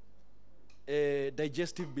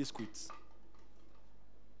digestive biscuits.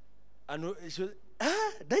 And she was,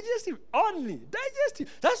 digestive only. Digestive.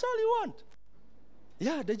 That's all you want.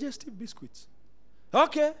 Yeah, digestive biscuits.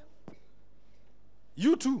 Okay.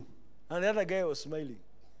 You too. And the other guy was smiling.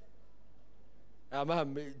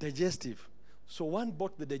 Digestive. So one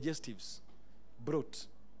bought the digestives. Brought.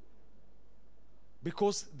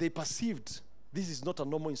 Because they perceived this is not a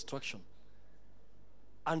normal instruction.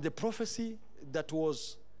 And the prophecy that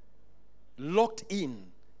was locked in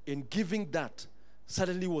giving that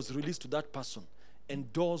suddenly was released to that person,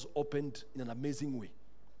 and doors opened in an amazing way.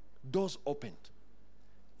 Doors opened.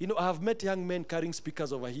 You know, I have met young men carrying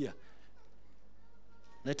speakers over here.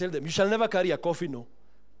 And I tell them, you shall never carry a coffee, no.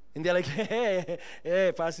 And they're like,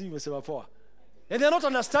 hey, passive semaphore. And they're not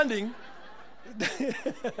understanding.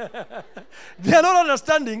 They're not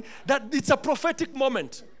understanding that it's a prophetic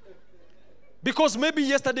moment. Because maybe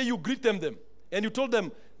yesterday you greeted them and you told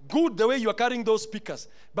them, good the way you are carrying those speakers.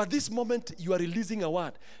 But this moment you are releasing a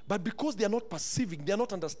word. But because they are not perceiving, they are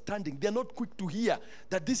not understanding, they are not quick to hear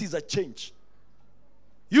that this is a change.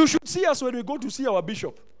 You should see us when we go to see our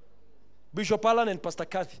bishop, Bishop Alan and Pastor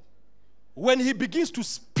Kathy. When he begins to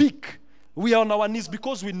speak, we are on our knees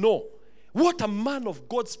because we know what a man of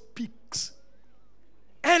God speaks.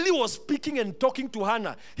 Eli was speaking and talking to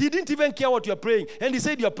Hannah. He didn't even care what you are praying. And he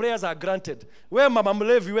said your prayers are granted. Where Mama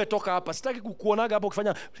Mlevi we talk hapa. Sitaki kukuonaga hapo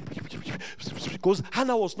kufanya. Because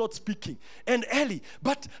Hannah was not speaking. And Eli,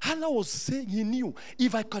 but Hannah was saying he knew,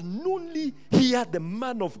 if I can only hear the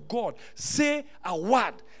man of God say a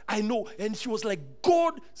word, I know. And she was like,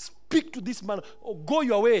 God, speak to this man. Oh, go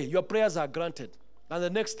your way. Your prayers are granted. And the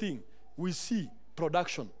next thing, we see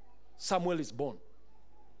production. Samuel is born.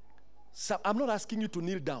 So I'm not asking you to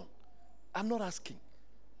kneel down. I'm not asking.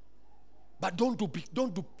 But don't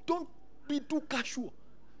be too casual.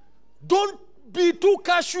 Don't be too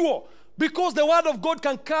casual. Because the word of God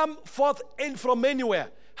can come forth from anywhere.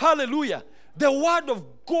 Hallelujah. The word of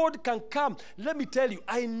God can come. Let me tell you,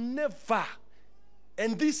 I never,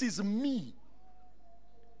 and this is me,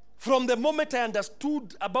 from the moment I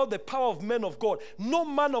understood about the power of men of God, no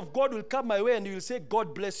man of God will come my way and he will say,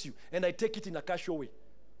 God bless you. And I take it in a casual way.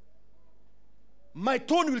 My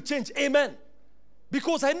tone will change. Amen.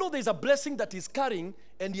 Because I know there's a blessing that he's carrying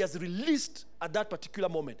and he has released at that particular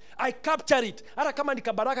moment. I capture it. Hata kama ni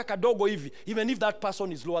kabaraka kadogo hivi, even if that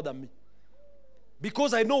person is lower than me.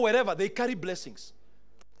 Because I know wherever they carry blessings.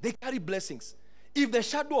 They carry blessings. If the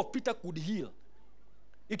shadow of Peter could heal,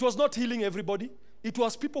 it was not healing everybody. It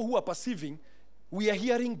was people who are perceiving, we are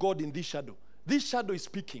hearing God in this shadow. This shadow is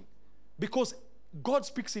speaking. Because God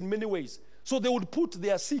speaks in many ways. So they would put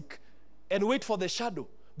their sick and wait for the shadow,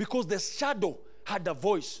 because the shadow had a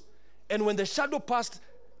voice. And when the shadow passed,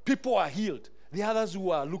 people are healed. The others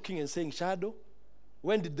who are looking and saying, shadow?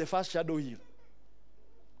 When did the first shadow heal?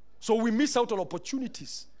 So we miss out on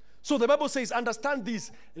opportunities. So the Bible says, understand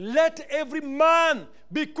this. Let every man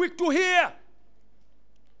be quick to hear.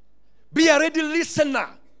 Be a ready listener.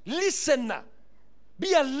 Listener.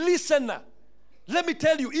 Be a listener. Let me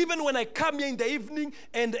tell you, even when I come here in the evening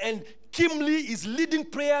and Kim Lee is leading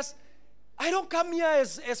prayers, I don't come here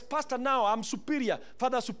as pastor now. I'm superior,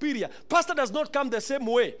 father superior. Pastor does not come the same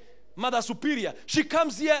way. Mother superior. She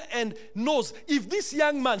comes here and knows if this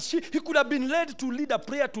young man, he could have been led to lead a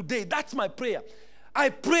prayer today. That's my prayer. I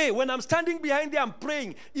pray. When I'm standing behind there, I'm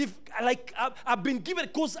praying. If, like, I've been given,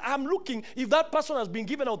 because I'm looking, if that person has been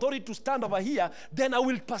given authority to stand over here, then I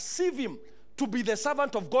will perceive him to be the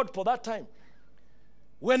servant of God for that time.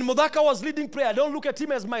 When Modaka was leading prayer, I don't look at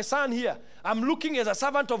him as my son here. I'm looking as a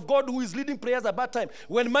servant of God who is leading prayers at that time.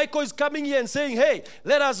 When Michael is coming here and saying, hey,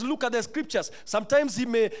 let us look at the scriptures. Sometimes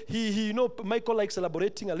Michael likes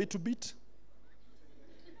elaborating a little bit.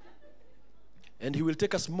 And he will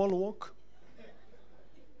take a small walk.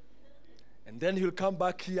 And then he'll come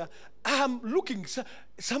back here. I'm looking.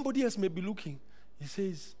 Somebody else may be looking. He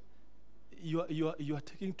says, you are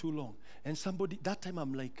taking too long. And somebody, that time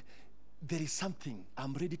I'm like, there is something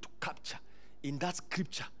I'm ready to capture in that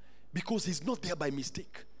scripture, because he's not there by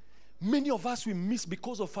mistake. Many of us we miss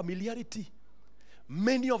because of familiarity.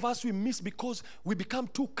 Many of us we miss because we become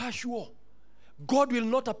too casual. God will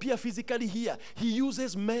not appear physically here. He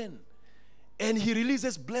uses men. And he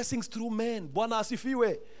releases blessings through men. Bwana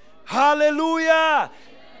asifiwe. Hallelujah.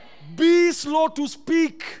 Be slow to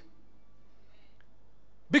speak.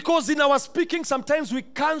 Because in our speaking, sometimes we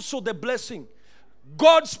cancel the blessing.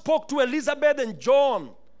 God spoke to Elizabeth and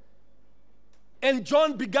John. And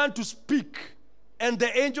John began to speak. And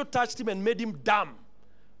the angel touched him and made him dumb.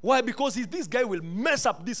 Why? Because this guy will mess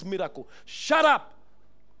up this miracle. Shut up.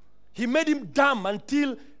 He made him dumb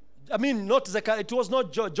until I mean, not Zechariah. It was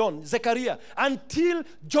not John. Zechariah. Until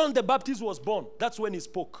John the Baptist was born. That's when he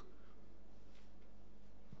spoke.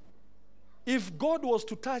 If God was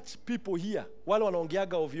to touch people here, while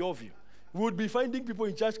wanaongeaga ovyo ovyo, we would be finding people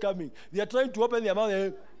in church coming. They are trying to open their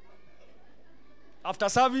mouth. After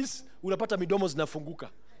service, unapata midomo zinafunguka.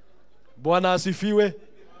 Bwana asifiwe.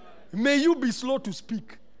 May you be slow to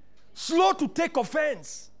speak. Slow to take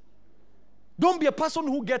offense. Don't be a person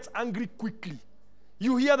who gets angry quickly.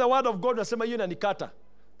 You hear the word of God, nasema hiyo inanikata.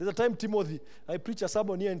 There's a time Timothy, I preached a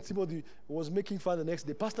sermon here and Timothy was making fun the next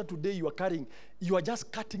day. Pastor, today you are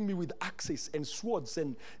just cutting me with axes and swords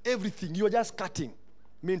and everything. You are just cutting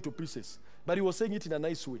me into pieces. But he was saying it in a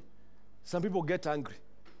nice way. Some people get angry.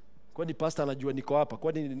 Kwani pastor anajua niko hapa?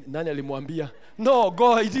 Kwani nani alimwambia? No,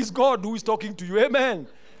 God, it is God who is talking to you. Amen.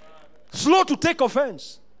 Slow to take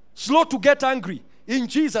offense. Slow to get angry. In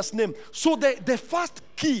Jesus' name. So the first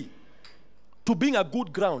key to being a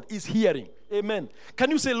good ground is hearing. Amen.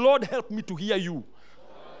 Can you say, Lord, help me to hear you?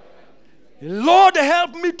 Lord,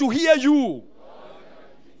 help me to hear you.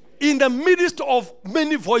 In the midst of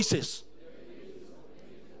many voices.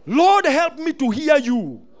 Lord, help me to hear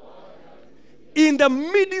you. In the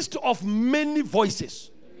midst of many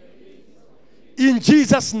voices. In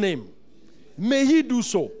Jesus' name. May he do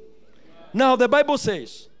so. Now the Bible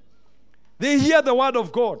says, they hear the word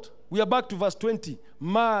of God. We are back to verse 20.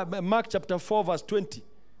 Mark chapter 4 verse 20.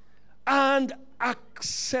 And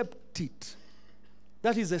accept it.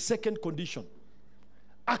 That is the second condition.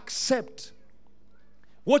 Accept.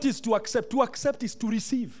 What is to accept? To accept is to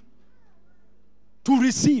receive. To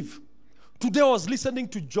receive. Today I was listening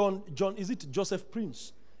to John, is it Joseph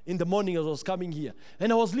Prince? In the morning as I was coming here.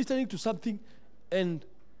 And I was listening to something and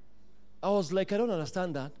I was like, I don't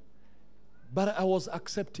understand that. But I was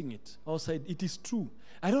accepting it. I was saying, it is true.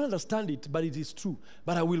 I don't understand it, but it is true.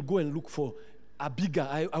 But I will go and look for a bigger,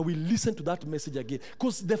 I will listen to that message again.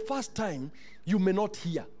 Because the first time, you may not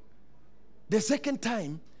hear. The second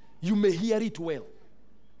time, you may hear it well.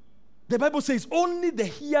 The Bible says, only the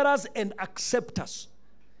hearers and acceptors.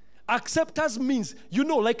 Acceptors means, you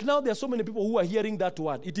know, like now there are so many people who are hearing that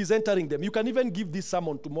word. It is entering them. You can even give this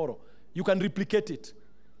sermon tomorrow. You can replicate it.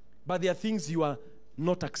 But there are things you are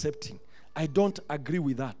not accepting. I don't agree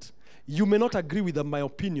with that. You may not agree with my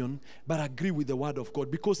opinion, but agree with the word of God.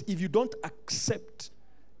 Because if you don't accept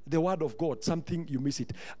the word of God, something you miss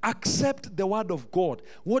it. Accept the word of God.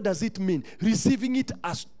 What does it mean? Receiving it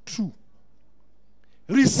as true.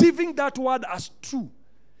 Receiving that word as true.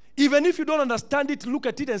 Even if you don't understand it, look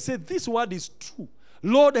at it and say, this word is true.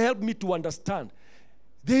 Lord, help me to understand.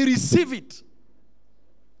 They receive it.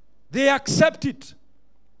 They accept it.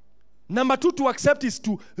 Number two, to accept is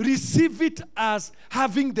to receive it as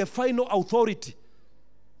having the final authority.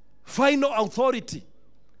 Final authority.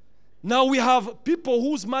 Now we have people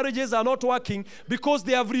whose marriages are not working because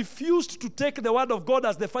they have refused to take the word of God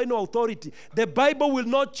as the final authority. The Bible will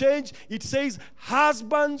not change. It says,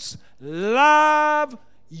 husbands, love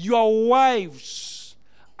your wives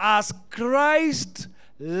as Christ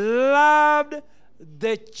loved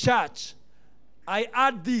the church. I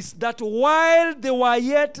add this, that while they were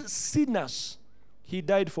yet sinners, he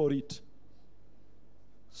died for it.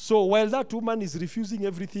 So while that woman is refusing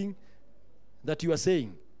everything that you are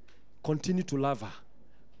saying, continue to love her.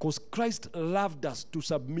 Because Christ loved us to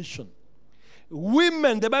submission.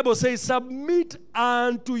 Women, the Bible says, submit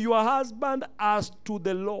unto your husband as to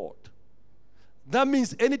the Lord. That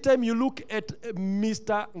means anytime you look at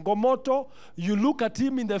Mr. Ngomoto, you look at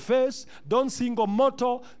him in the face, don't see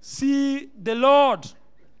Ngomoto, see the Lord.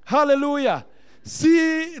 Hallelujah.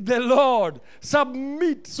 See the Lord.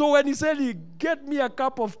 Submit. So when he said, get me a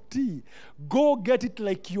cup of tea, go get it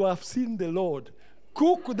like you have seen the Lord.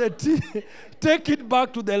 Cook the tea, take it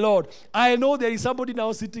back to the Lord. I know there is somebody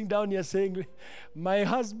now sitting down here saying, my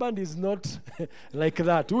husband is not like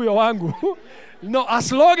that. Huyo wangu. No, as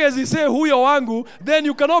long as you say huyo wangu, then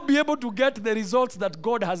you cannot be able to get the results that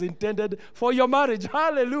God has intended for your marriage.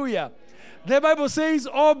 Hallelujah. The Bible says,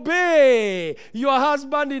 obey your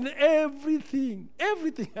husband in everything.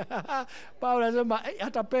 Everything. Paul anasema,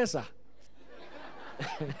 hata pesa.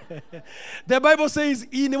 The Bible says,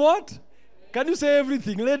 in what? Can you say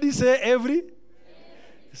everything? Ladies, say every.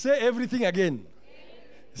 Say everything again.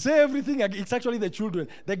 Say everything again. It's actually the children.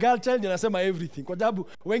 The girl child anasema everything. Kwa sababu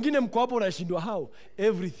wengine mko hapo unashindwa how?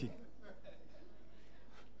 Everything.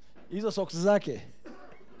 Hizo socks zake.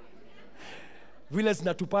 Vile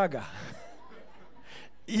zinatupaga.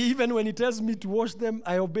 Even when he tells me to wash them,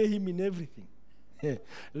 I obey him in everything.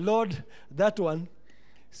 Lord, that one,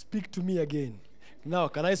 speak to me again. Now,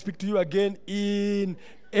 can I speak to you again in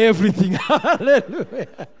everything?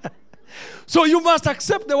 Hallelujah. So you must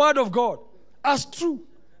accept the word of God as true,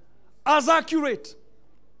 as accurate,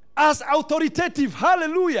 as authoritative.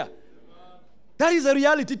 Hallelujah. That is a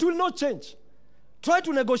reality. It will not change. Try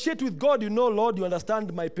to negotiate with God. Lord, you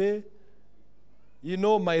understand my pay.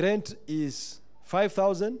 My rent is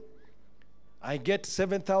 5,000. I get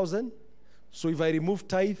 7,000. So if I remove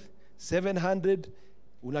tithe, 700,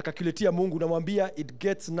 unakakuletia Mungu, unamwambia it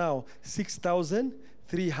gets now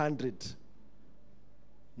 6,300.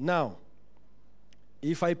 Now,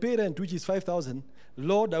 if I pay rent, which is 5,000,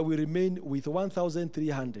 Lord, I will remain with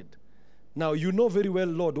 1,300. Now, you know very well,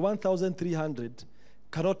 Lord, 1,300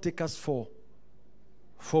 cannot take us for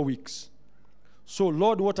 4 weeks. So,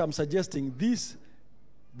 Lord, what I'm suggesting,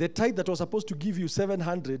 the tithe that was supposed to give you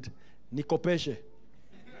 700, nikopeshe.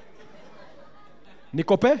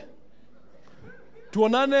 Nikope?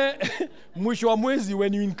 Tuonane mwisho wa mwezi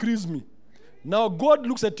when you increase me. Now, God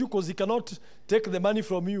looks at you because he cannot take the money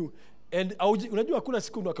from you. And unajua hakuna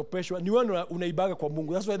siku unakopeshwa, ni wewe unaibaga kwa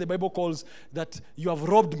Mungu. That's why the Bible calls that you have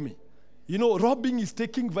robbed me. Robbing is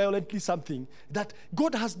taking violently something that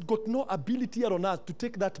God has got no ability here on earth to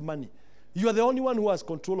take that money. You are the only one who has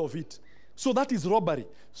control of it. So that is robbery.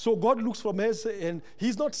 So God looks from heaven and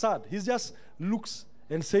he's not sad. He just looks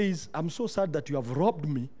and says, I'm so sad that you have robbed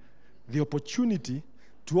me the opportunity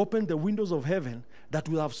to open the windows of heaven that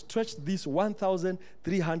will have stretched this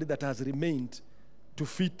 1,300 that has remained to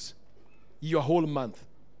fit your whole month.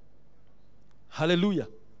 Hallelujah.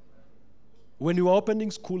 When you are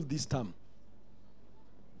opening school this term,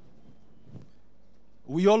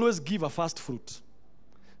 we always give a first fruit.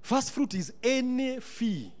 First fruit is any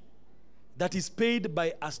fee that is paid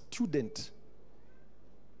by a student.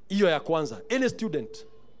 Iyo ya kwanza. Any student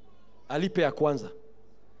alipe ya kwanza.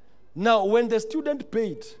 Now, when the student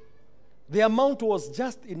paid, the amount was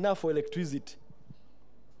just enough for electricity.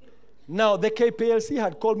 Now, the KPLC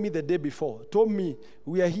had called me the day before, told me,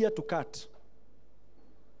 we are here to cut.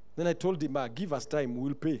 Then I told him, give us time,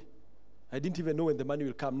 we'll pay. I didn't even know when the money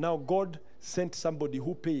will come. Now, God sent somebody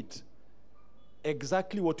who paid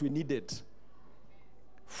exactly what we needed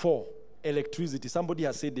for electricity. Somebody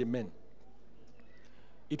has said amen.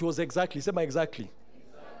 It was exactly, say my exactly.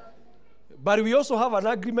 But we also have an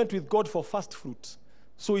agreement with God for first fruit.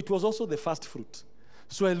 So it was also the first fruit.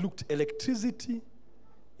 So I looked, electricity,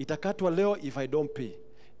 itakatwa leo if I don't pay.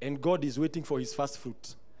 And God is waiting for his first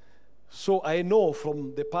fruit. So I know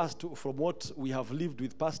from the past, from what we have lived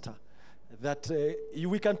with Pastor, that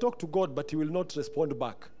we can talk to God, but he will not respond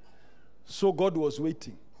back. So God was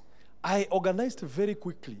waiting. I organized very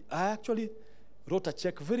quickly. I actually wrote a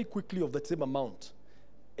check very quickly of the same amount.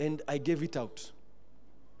 And I gave it out.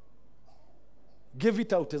 Gave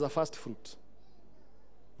it out as a first fruit.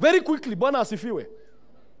 Very quickly, Bwana asifiwe.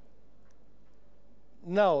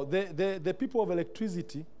 Now, the people of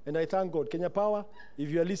electricity, and I thank God, Kenya Power, if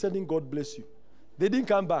you are listening, God bless you. They didn't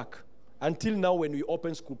come back until now when we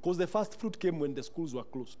opened school, because the first fruit came when the schools were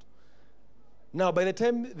closed. Now, by the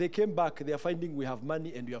time they came back, they are finding we have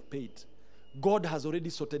money and we have paid. God has already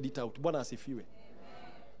sorted it out. Bwana asifiwe.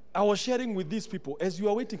 I was sharing with these people, as you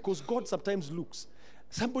are waiting, because God sometimes looks.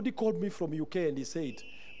 Somebody called me from UK and he said,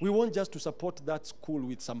 we want just to support that school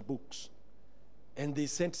with some books. And they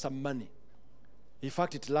sent some money. In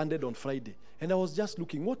fact, it landed on Friday. And I was just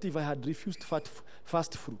looking, what if I had refused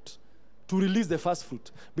first fruit? To release the first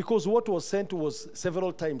fruit. Because what was sent was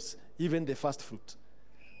several times even the first fruit.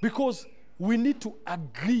 Because we need to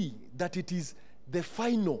agree that it is the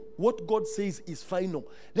final. What God says is final.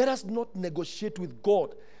 Let us not negotiate with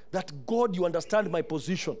God. That God, you understand my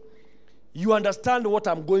position. You understand what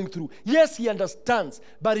I'm going through. Yes, he understands.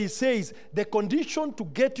 But he says the condition to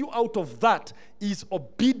get you out of that is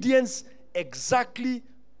obedience exactly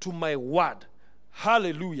to my word.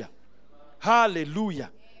 Hallelujah. Hallelujah.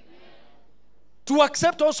 To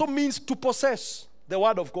accept also means to possess the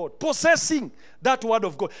word of God. Possessing that word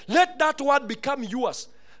of God. Let that word become yours.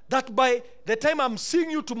 That by the time I'm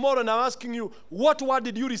seeing you tomorrow and I'm asking you, what word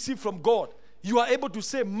did you receive from God? You are able to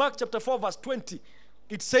say, Mark chapter 4 verse 20.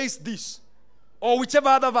 It says this. Or whichever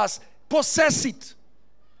other verse. Possess it.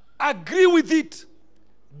 Agree with it.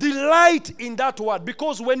 Delight in that word.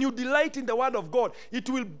 Because when you delight in the word of God, it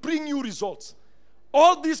will bring you results.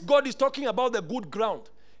 All this God is talking about the good ground.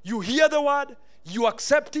 You hear the word, you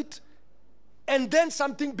accept it, and then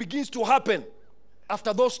something begins to happen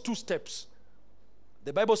after those two steps.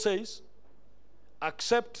 The Bible says,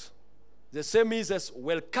 accept, the same is as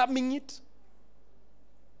welcoming it,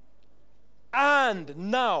 and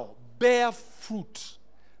now bear fruit.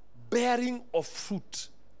 Bearing of fruit.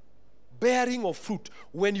 Bearing of fruit.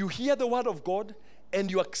 When you hear the word of God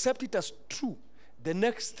and you accept it as true, the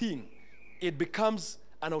next thing, it becomes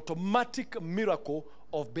an automatic miracle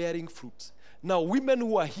of bearing fruits. Now, women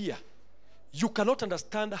who are here, you cannot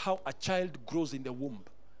understand how a child grows in the womb.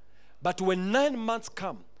 But when 9 months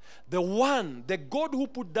come, the God who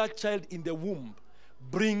put that child in the womb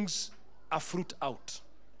brings a fruit out.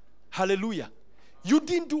 Hallelujah. You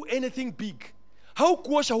didn't do anything big. How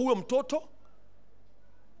kuosha huyo mtoto?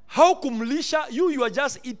 How kumlisha? You are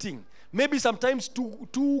just eating. Maybe sometimes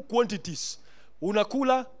two quantities.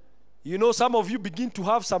 Unakula, you know, some of you begin to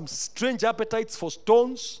have some strange appetites for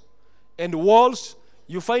stones and walls.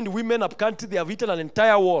 You find women up country, they have eaten an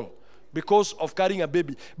entire wall because of carrying a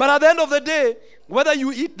baby. But at the end of the day, whether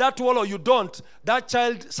you eat that wall or you don't, that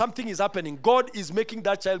child, something is happening. God is making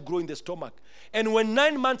that child grow in the stomach. And when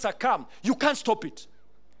 9 months are come, you can't stop it.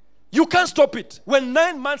 You can't stop it. When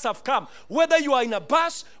 9 months have come, whether you are in a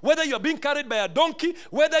bus, whether you are being carried by a donkey,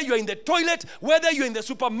 whether you are in the toilet, whether you are in the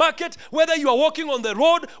supermarket, whether you are walking on the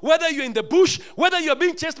road, whether you are in the bush, whether you are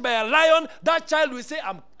being chased by a lion, that child will say,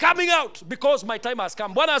 I'm coming out because my time has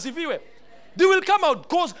come. Bwana asifiwe. They will come out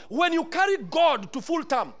because when you carry God to full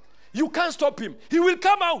term, you can't stop him. He will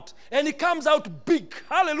come out and he comes out big.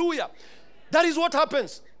 Hallelujah. That is what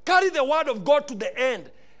happens. Carry the word of God to the end.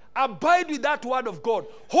 Abide with that word of God.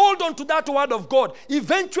 Hold on to that word of God.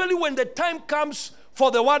 Eventually, when the time comes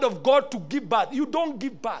for the word of God to give birth, you don't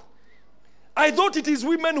give birth. I thought it is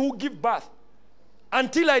women who give birth.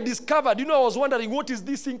 Until I discovered, I was wondering, what is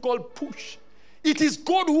this thing called push? It is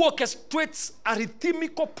God who orchestrates a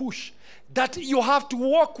rhythmical push that you have to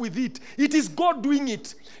walk with it. It is God doing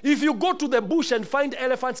it. If you go to the bush and find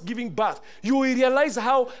elephants giving birth, you will realize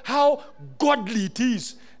how godly it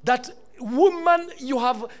is. That woman, you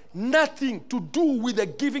have nothing to do with the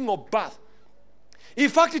giving of birth. In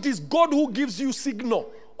fact, it is God who gives you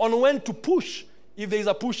signal on when to push if there is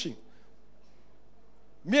a pushing.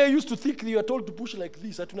 Me, I used to think you are told to push like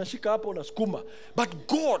this. But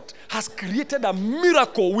God has created a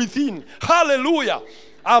miracle within. Hallelujah.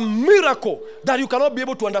 A miracle that you cannot be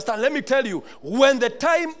able to understand. Let me tell you, when the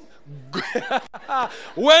time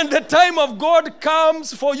of God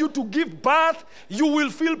comes for you to give birth, you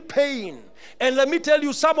will feel pain. And let me tell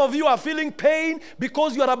you, some of you are feeling pain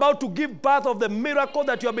because you are about to give birth of the miracle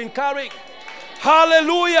that you have been carrying.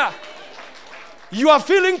 Hallelujah. You are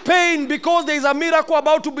feeling pain because there is a miracle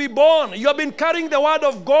about to be born. You have been carrying the word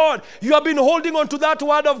of God. You have been holding on to that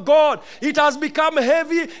word of God. It has become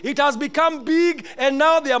heavy. It has become big. And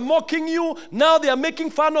now they are mocking you. Now they are making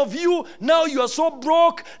fun of you. Now you are so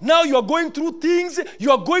broke. Now you are going through things.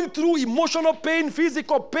 You are going through emotional pain,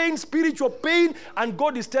 physical pain, spiritual pain. And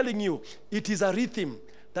God is telling you, it is a rhythm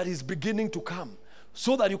that is beginning to come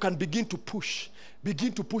so that you can begin to push.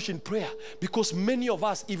 Begin to push in prayer. Because many of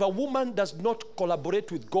us, if a woman does not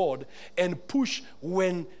collaborate with God and push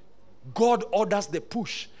when God orders the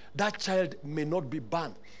push, that child may not be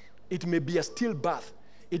born. It may be a stillbirth.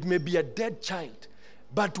 It may be a dead child.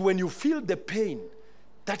 But when you feel the pain,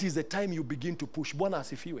 that is the time you begin to push. Bwana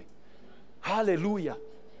asifiwe. Hallelujah.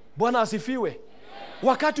 Bwana asifiwe.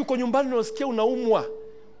 Wakati uko nyumbani unasikia unaumwa,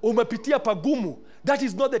 umepitia pagumu, that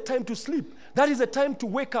is not the time to sleep. That is the time to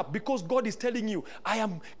wake up because God is telling you,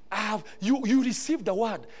 you received the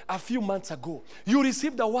word a few months ago. You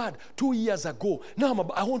received the word 2 years ago. Now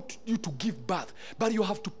I want you to give birth, but you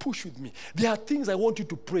have to push with me. There are things I want you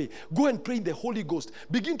to pray. Go and pray in the Holy Ghost.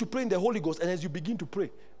 Begin to pray in the Holy Ghost, and as you begin to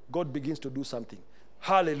pray, God begins to do something.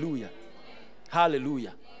 Hallelujah.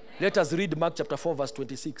 Hallelujah. Let us read Mark chapter 4 verse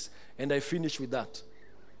 26, and I finish with that.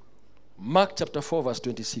 Mark chapter 4 verse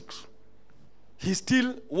 26. He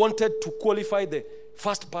still wanted to qualify the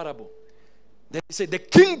first parable. Then he said, the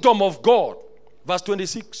kingdom of God, verse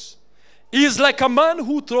 26, is like a man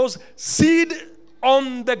who throws seed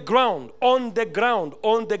on the ground, on the ground,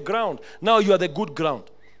 on the ground. Now you are the good ground.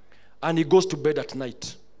 And he goes to bed at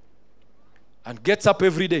night and gets up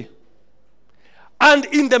every day. And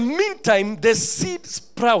in the meantime, the seed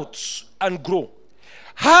sprouts and grows.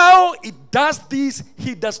 How it does this,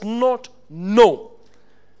 he does not know.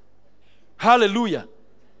 Hallelujah.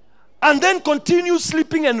 And then continue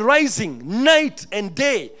sleeping and rising night and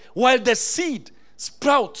day while the seed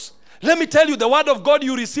sprouts. Let me tell you, the word of God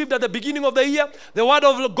you received at the beginning of the year, the word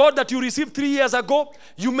of God that you received 3 years ago,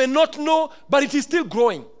 you may not know, but it is still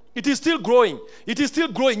growing. It is still growing. It is still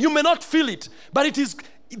growing. You may not feel it, but it is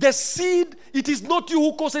the seed. It is not you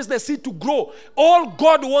who causes the seed to grow. All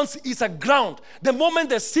God wants is a ground. The moment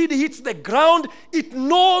the seed hits the ground, it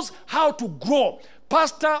knows how to grow.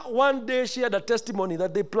 Pastor one day shared a testimony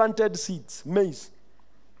that they planted seeds, maize,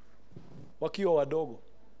 wakiwa wadogo.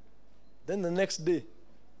 Then the next day,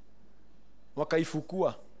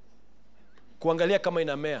 wakaifukua, kuangalia kama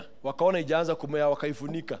inamea. Wakaona ijaanza kumea,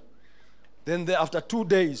 wakaifunika. Then after 2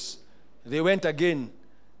 days, they went again.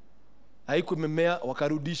 Haikumemea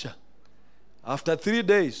wakarudisha. After 3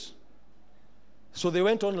 days. So they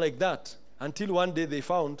went on like that until one day they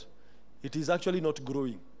found it is actually not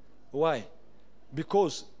growing. Why?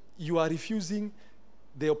 Because you are refusing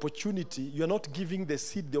the opportunity. You are not giving the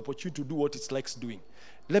seed the opportunity to do what it likes doing.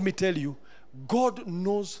 Let me tell you, God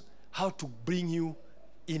knows how to bring you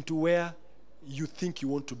into where you think you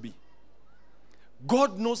want to be.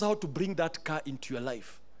 God knows how to bring that car into your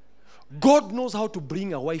life. God knows how to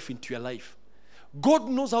bring a wife into your life. God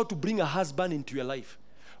knows how to bring a husband into your life.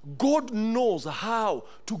 God knows how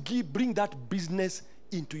to bring that business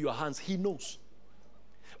into your hands. He knows.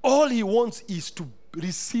 All he wants is to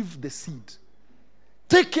receive the seed.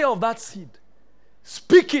 Take care of that seed.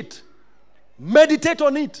 Speak it. Meditate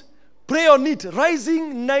on it. Pray on it.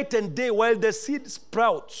 Rising night and day while the seed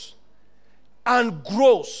sprouts and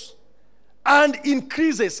grows and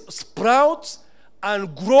increases. Sprouts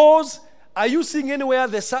and grows. Are you seeing anywhere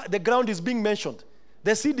the ground is being mentioned?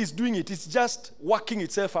 The seed is doing it. It's just working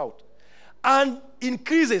itself out. And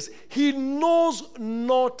increases. He knows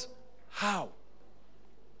not how.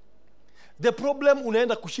 The problem,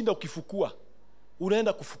 unaenda kushinda ukifukua.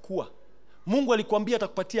 Unaenda kufukua. Mungu alikwambia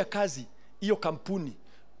atakupatia kazi hiyo kampuni.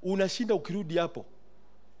 Unashinda ukirudi hapo.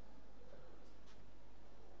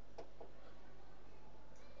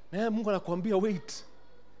 Na Mungu anakuambia wait.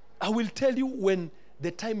 I will tell you when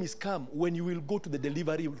the time is come, when you will go to the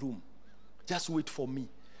delivery room. Just wait for me.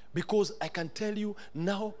 Because I can tell you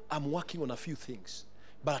now I'm working on a few things.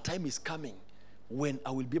 But a time is coming when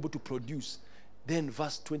I will be able to produce. Then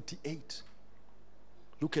verse 28.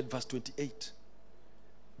 Look at verse 28.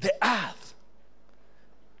 The earth.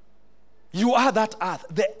 You are that earth.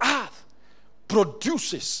 The earth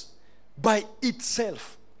produces by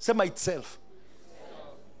itself. Say by itself.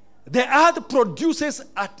 The earth produces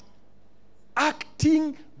at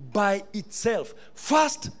acting by itself.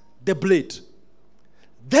 First, the blade.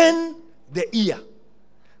 Then, the ear.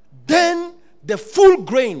 Then, the full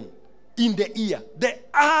grain in the ear. The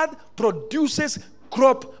earth produces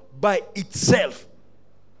crop by itself.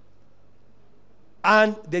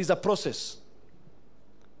 And there is a process.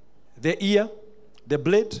 The ear, the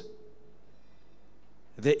blade,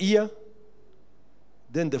 the ear,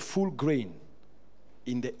 then the full grain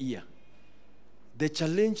in the ear. The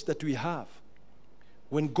challenge that we have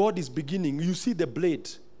when God is beginning, you see the blade.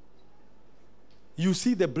 You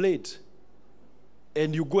see the blade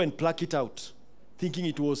and you go and pluck it out thinking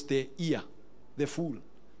it was the ear, the full,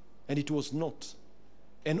 and it was not.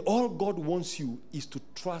 And all God wants you is to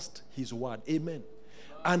trust his word. Amen.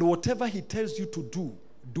 And whatever he tells you to do,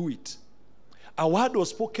 do it. A word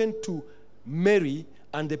was spoken to Mary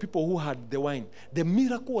and the people who had the wine. The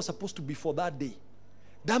miracle was supposed to be for that day.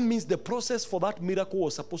 That means the process for that miracle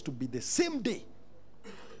was supposed to be the same day.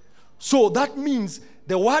 So that means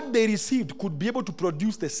the word they received could be able to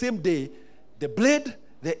produce the same day the blade,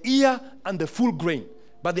 the ear, and the full grain.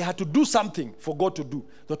 But they had to do something for God to do.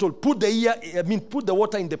 They were told, put the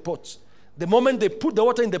water in the pots. The moment they put the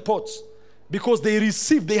water in the pots, because they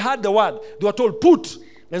had the word, they were told, put.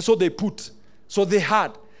 And so they put. So they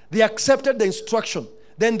accepted the instruction.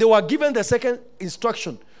 Then they were given the second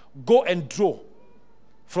instruction, go and draw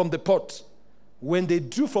from the pot. When they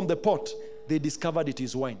drew from the pot, they discovered it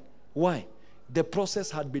is wine. Why? The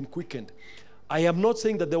process had been quickened. I am not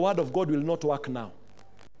saying that the word of God will not work now.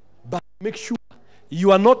 But make sure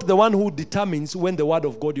you are not the one who determines when the word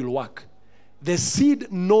of God will work. The seed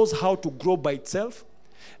knows how to grow by itself.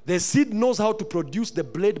 The seed knows how to produce the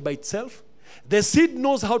blade by itself. The seed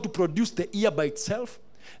knows how to produce the ear by itself.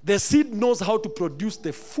 The seed knows how to produce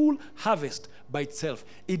the full harvest by itself.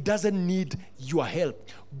 It doesn't need your help.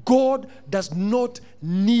 God does not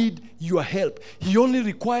need your help. He only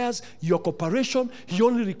requires your cooperation. He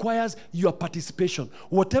only requires your participation.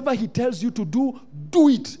 Whatever he tells you to do, do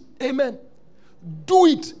it. Amen. Do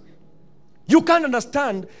it. You can't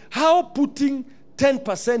understand how putting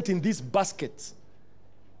 10% in these baskets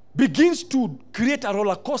begins to create a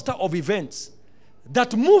roller coaster of events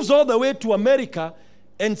that moves all the way to America,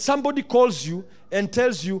 and somebody calls you and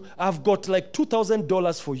tells you, I've got like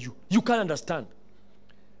 $2,000 for you. You can't understand.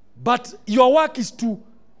 But your work is to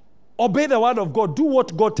obey the word of God. Do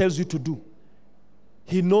what God tells you to do.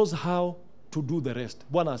 He knows how to do the rest.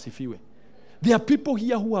 Bwana asifiwe. There are people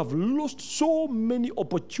here who have lost so many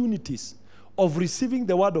opportunities of receiving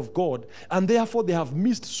the word of God, and therefore they have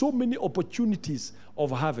missed so many opportunities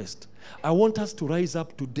of harvest. I want us to rise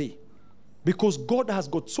up today because God has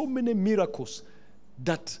got so many miracles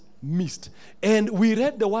that missed. And we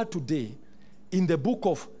read the word today in the book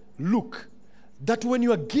of Luke that when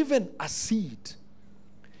you are given a seed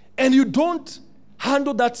and you don't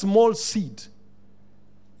handle that small seed,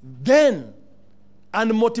 then,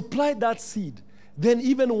 and multiply that seed, then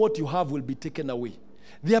even what you have will be taken away.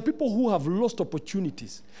 There are people who have lost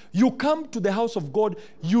opportunities. You come to the house of God,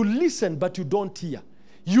 you listen, but you don't hear.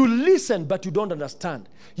 You listen, but you don't understand.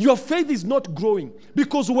 Your faith is not growing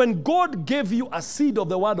because when God gave you a seed of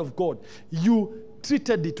the word of God, you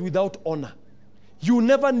treated it without honor. You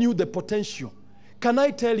never knew the potential. Can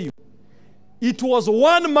I tell you? It was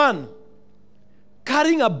one man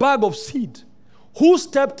carrying a bag of seed who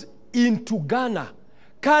stepped into Ghana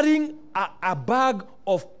carrying a bag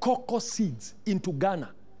of cocoa seeds into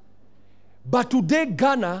Ghana. But today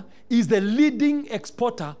Ghana is the leading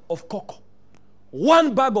exporter of cocoa.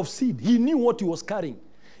 One bag of seed. He knew what he was carrying.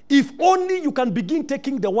 If only you can begin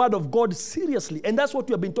taking the word of God seriously. And that's what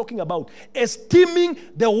we have been talking about. Esteeming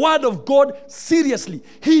the word of God seriously.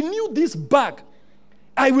 He knew this bag.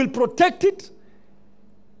 I will protect it.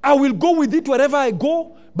 I will go with it wherever I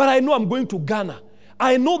go. But I know I'm going to Ghana.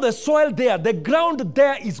 I know the soil there. The ground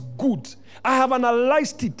there is good. I have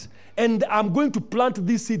analyzed it. And I'm going to plant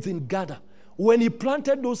these seeds in Ghana. When he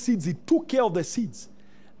planted those seeds, he took care of the seeds.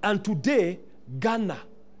 And today, Ghana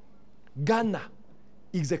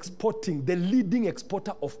is exporting, the leading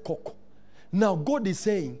exporter of cocoa. Now God is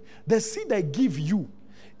saying, the seed I give you,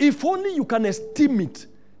 if only you can esteem it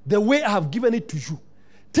the way I have given it to you,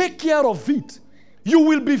 take care of it, you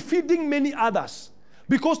will be feeding many others.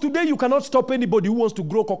 Because today you cannot stop anybody who wants to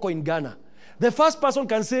grow cocoa in Ghana. The first person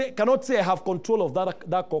cannot say I have control of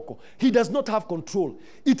that cocoa. He does not have control.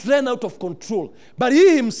 It ran out of control. But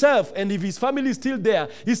he himself, and if his family is still there,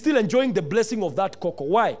 he's still enjoying the blessing of that cocoa.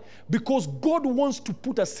 Why? Because God wants to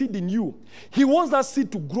put a seed in you. He wants that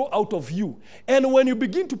seed to grow out of you. And when you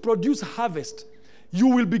begin to produce harvest, you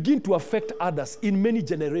will begin to affect others in many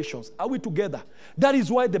generations. Are we together? That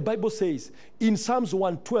is why the Bible says in Psalms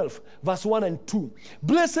 112, verse 1 and 2,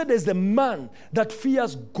 blessed is the man that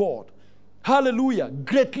fears God. Hallelujah,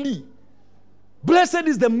 greatly. Blessed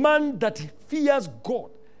is the man that fears God.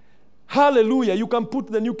 Hallelujah. You can put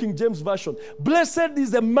the New King James Version. Blessed is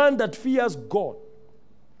the man that fears God,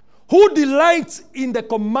 who delights in the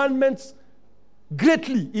commandments,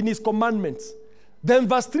 greatly in his commandments. Then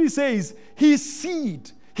verse 3 says, his seed,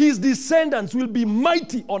 his descendants will be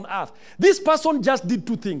mighty on earth. This person just did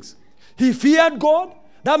two things. He feared God.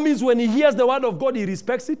 That means when he hears the word of God, he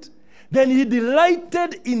respects it. Then he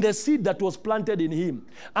delighted in the seed that was planted in him.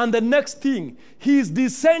 And the next thing, his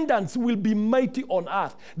descendants will be mighty on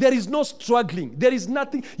earth. There is no struggling. There is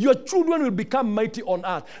nothing. Your children will become mighty on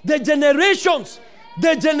earth. The generations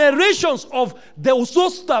of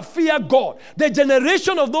those that fear God, the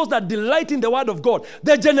generation of those that delight in the word of God,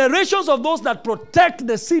 the generations of those that protect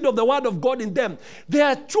the seed of the word of God in them,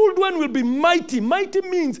 their children will be mighty. Mighty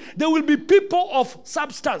means they will be people of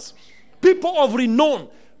substance, people of renown,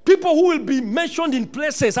 people who will be mentioned in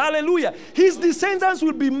places. Hallelujah. His descendants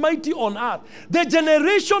will be mighty on earth. The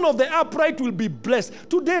generation of the upright will be blessed.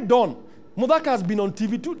 Today, Don Mudaka has been on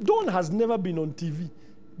TV. Don has never been on TV,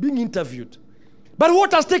 being interviewed. But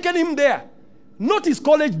what has taken him there? Not his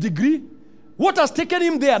college degree. What has taken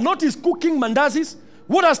him there? Not his cooking mandazis.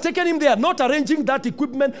 What has taken him there? Not arranging that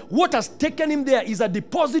equipment. What has taken him there is a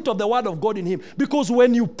deposit of the word of God in him. Because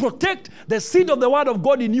when you protect the seed of the word of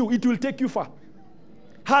God in you, it will take you far.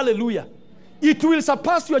 Hallelujah. It will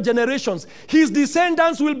surpass your generations. His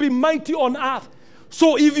descendants will be mighty on earth.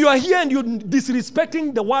 So if you are here and you're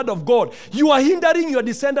disrespecting the word of God, you are hindering your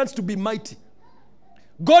descendants to be mighty.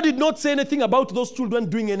 God did not say anything about those children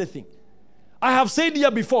doing anything. I have said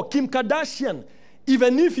here before, Kim Kardashian,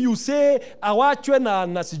 even if you say, awachwe na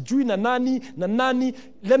sijui na nani,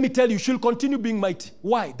 let me tell you, she'll continue being mighty.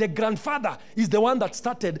 Why? The grandfather is the one that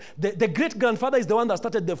started, the great-grandfather is the one that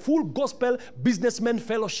started the full gospel businessman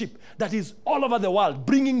fellowship that is all over the world,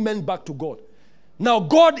 bringing men back to God. Now,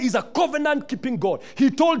 God is a covenant-keeping God.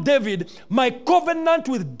 He told David, my covenant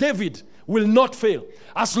with David will not fail.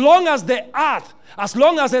 As long as the earth, as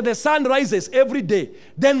long as the sun rises every day,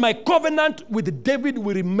 then my covenant with David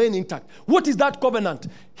will remain intact. What is that covenant?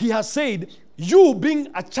 He has said, you being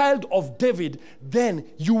a child of David, then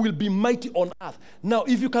you will be mighty on earth. Now,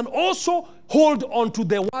 if you can also hold on to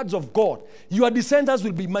the words of God, your descendants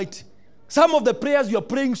will be mighty. Some of the prayers you are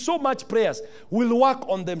praying, so much prayers, will work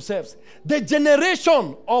on themselves. The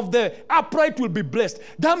generation of the upright will be blessed.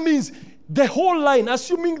 That means the whole line,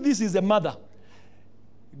 assuming this is a mother,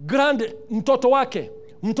 grand mtoto wake,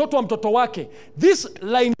 mtoto wa mtoto wake, this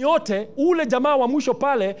line yote, ule jamaa wa mwisho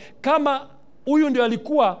pale, kama huyu ndio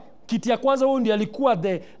alikuwa kiti ya kwanza, huyu ndio alikuwa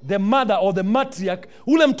the mother or the matriarch,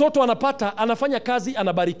 ule mtoto anapata, anafanya kazi,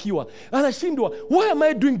 anabarikiwa. Anashindwa, why am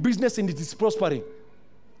I doing business and it is prospering?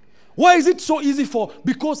 Why is it so easy for?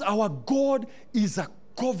 Because our God is a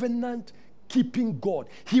covenant-keeping God.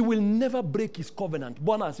 He will never break his covenant.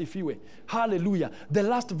 Bwana asifiwe. Hallelujah. The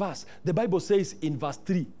last verse, the Bible says in verse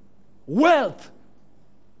 3, wealth.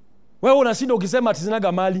 Wewe unashinda ukisema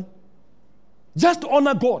tisinaga mali. Just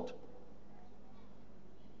honor God.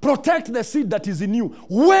 Protect the seed that is in you.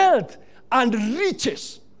 Wealth and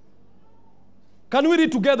riches. Can we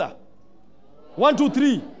read together? 1, 2,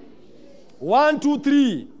 3. 1, 2,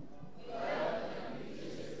 3.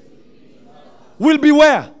 Will be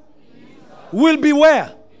where? Will be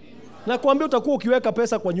where? Na kuambia utakuwa ukiweka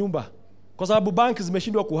pesa kwa nyumba. Kwa sababu banki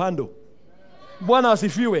zimeshindwa kuhandle. Bwana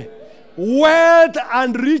asifiwe. Wealth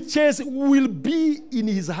and riches will be in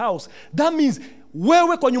his house. That means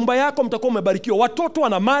wewe kwa nyumba yako mtakuwa umebarikiwa. Watoto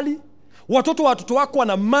wana mali. Watoto wa watoto wako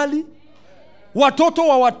wana mali. Watoto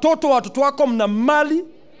wa watoto wako mna mali.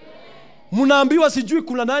 Mnaambiwa sijui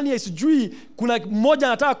kuna nani, sijui kuna mmoja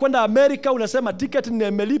anataka kwenda Amerika, unasema ticket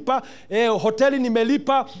nimelipa, hoteli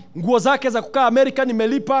nimelipa, nguo zake za kukaa Amerika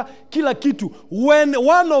nimelipa, kila kitu. When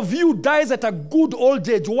one of you dies at a good old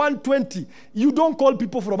age, 120, you don't call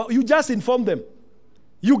people from, you just inform them.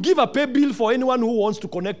 You give a pay bill for anyone who wants to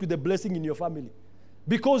connect with the blessing in your family.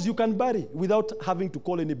 Because you can bury without having to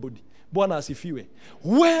call anybody. Bwana asifiwe.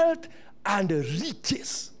 Wealth and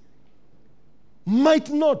riches might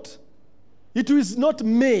not. It is not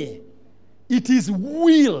may. It is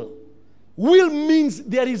will. Will means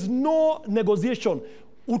there is no negotiation.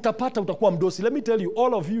 Utapata utakuwa mdosi. Let me tell you,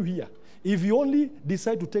 all of you here, if you only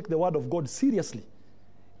decide to take the word of God seriously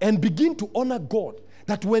and begin to honor God,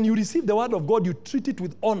 that when you receive the word of God, you treat it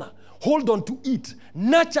with honor. Hold on to it.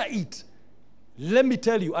 Nurture it. Let me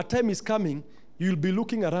tell you, a time is coming, you'll be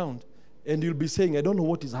looking around and you'll be saying, I don't know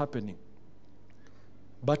what is happening,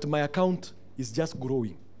 but my account is just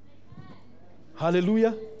growing.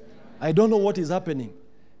 Hallelujah. I don't know what is happening.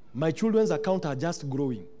 My children's account are just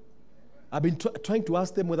growing. I've been trying to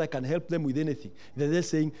ask them whether I can help them with anything. They're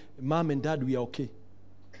saying, Mom and Dad, we are okay.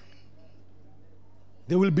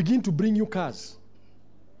 They will begin to bring you cars.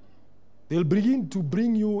 They will begin to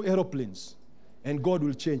bring you aeroplanes. And God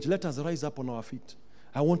will change. Let us rise up on our feet.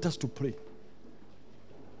 I want us to pray.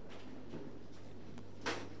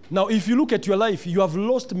 Now, if you look at your life, you have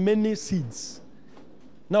lost many seeds.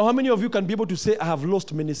 Now, how many of you can be able to say, I have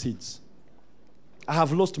lost many seeds? I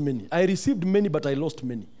have lost many. I received many, but I lost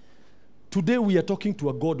many. Today, we are talking to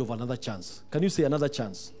a God of another chance. Can you say another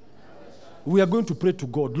chance? We are going to pray to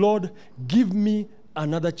God. Lord, give me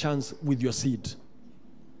another chance with your seed.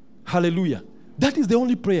 Hallelujah. That is the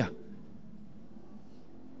only prayer.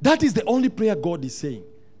 That is the only prayer God is saying.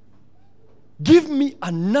 Give me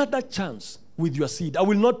another chance with your seed. I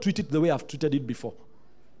will not treat it the way I've treated it before.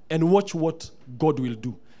 And watch what God will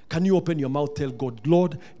do. Can you open your mouth, tell God,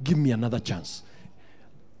 Lord, give me another chance.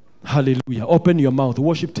 Hallelujah. Open your mouth.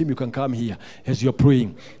 Worship team, you can come here as you're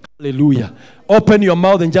praying. Hallelujah. Open your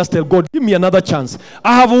mouth and just tell God, give me another chance.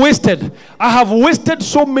 I have wasted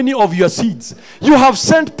so many of your seeds. You have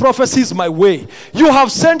sent prophecies my way. You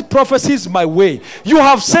have sent prophecies my way. You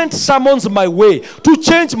have sent sermons my way to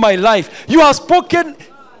change my life. You have spoken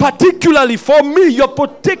particularly for me. You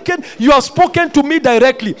have spoken to me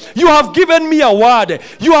directly. You have given me a word.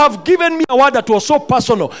 You have given me a word that was so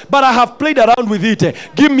personal, but I have played around with it.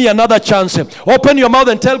 Give me another chance. Open your mouth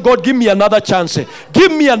and tell God, give me another chance.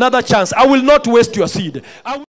 Give me another chance. I will not waste your seed.